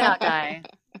 don't be that guy.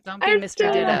 Don't be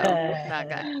Mr. Ditto. That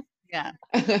guy. Yeah.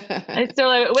 I still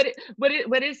love it.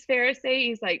 What does Ferris say?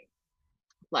 He's like,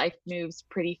 life moves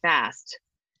pretty fast.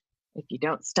 If you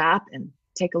don't stop and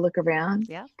take a look around,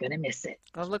 you're gonna miss it.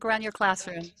 Go look around your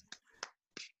classroom.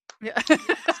 Yeah.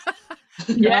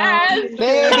 Yes,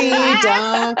 baby,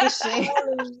 don't be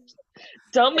ashamed.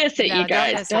 Don't miss it, you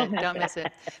guys. Don't miss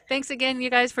it. Thanks again,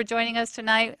 you guys, for joining us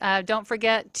tonight. Don't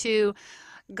forget to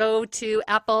go to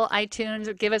Apple iTunes,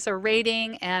 or give us a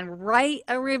rating and write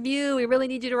a review. We really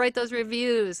need you to write those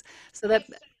reviews so that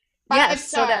Five yes,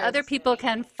 so that stars. other people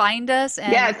can find us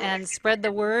Yes. and spread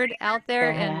the word out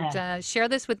there and share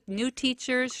this with new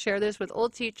teachers, share this with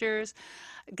old teachers,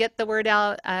 get the word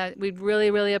out. We'd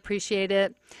really, really appreciate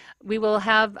it. We will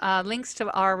have links to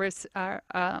our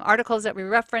articles that we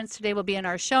referenced today will be in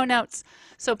our show notes.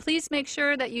 So please make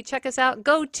sure that you check us out.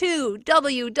 Go to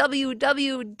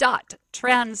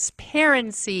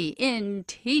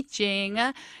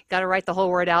www.transparencyinteaching. Got to write the whole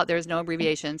word out. There's no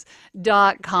abbreviations.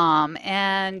 .com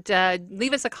and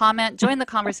leave us a comment. Join the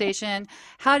conversation.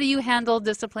 How do you handle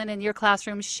discipline in your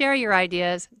classroom? Share your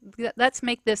ideas. Let's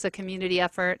make this a community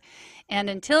effort. And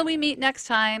until we meet next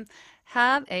time,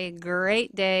 have a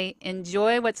great day.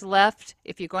 Enjoy what's left.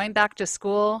 If you're going back to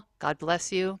school, God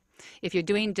bless you. If you're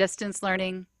doing distance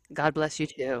learning, God bless you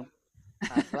too.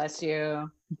 God bless you.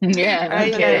 Yeah. All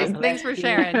right, no guys. kidding. Thanks for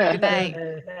sharing. Good night.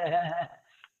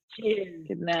 Cheers.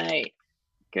 Good night.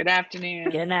 Good afternoon.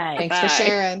 Good night. Thanks for Bye.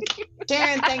 sharing.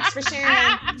 Sharon, thanks for sharing.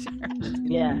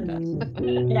 Yeah.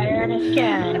 Sharon is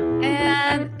Karen.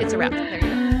 And it's a wrap. There you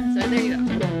go. So there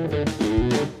you go.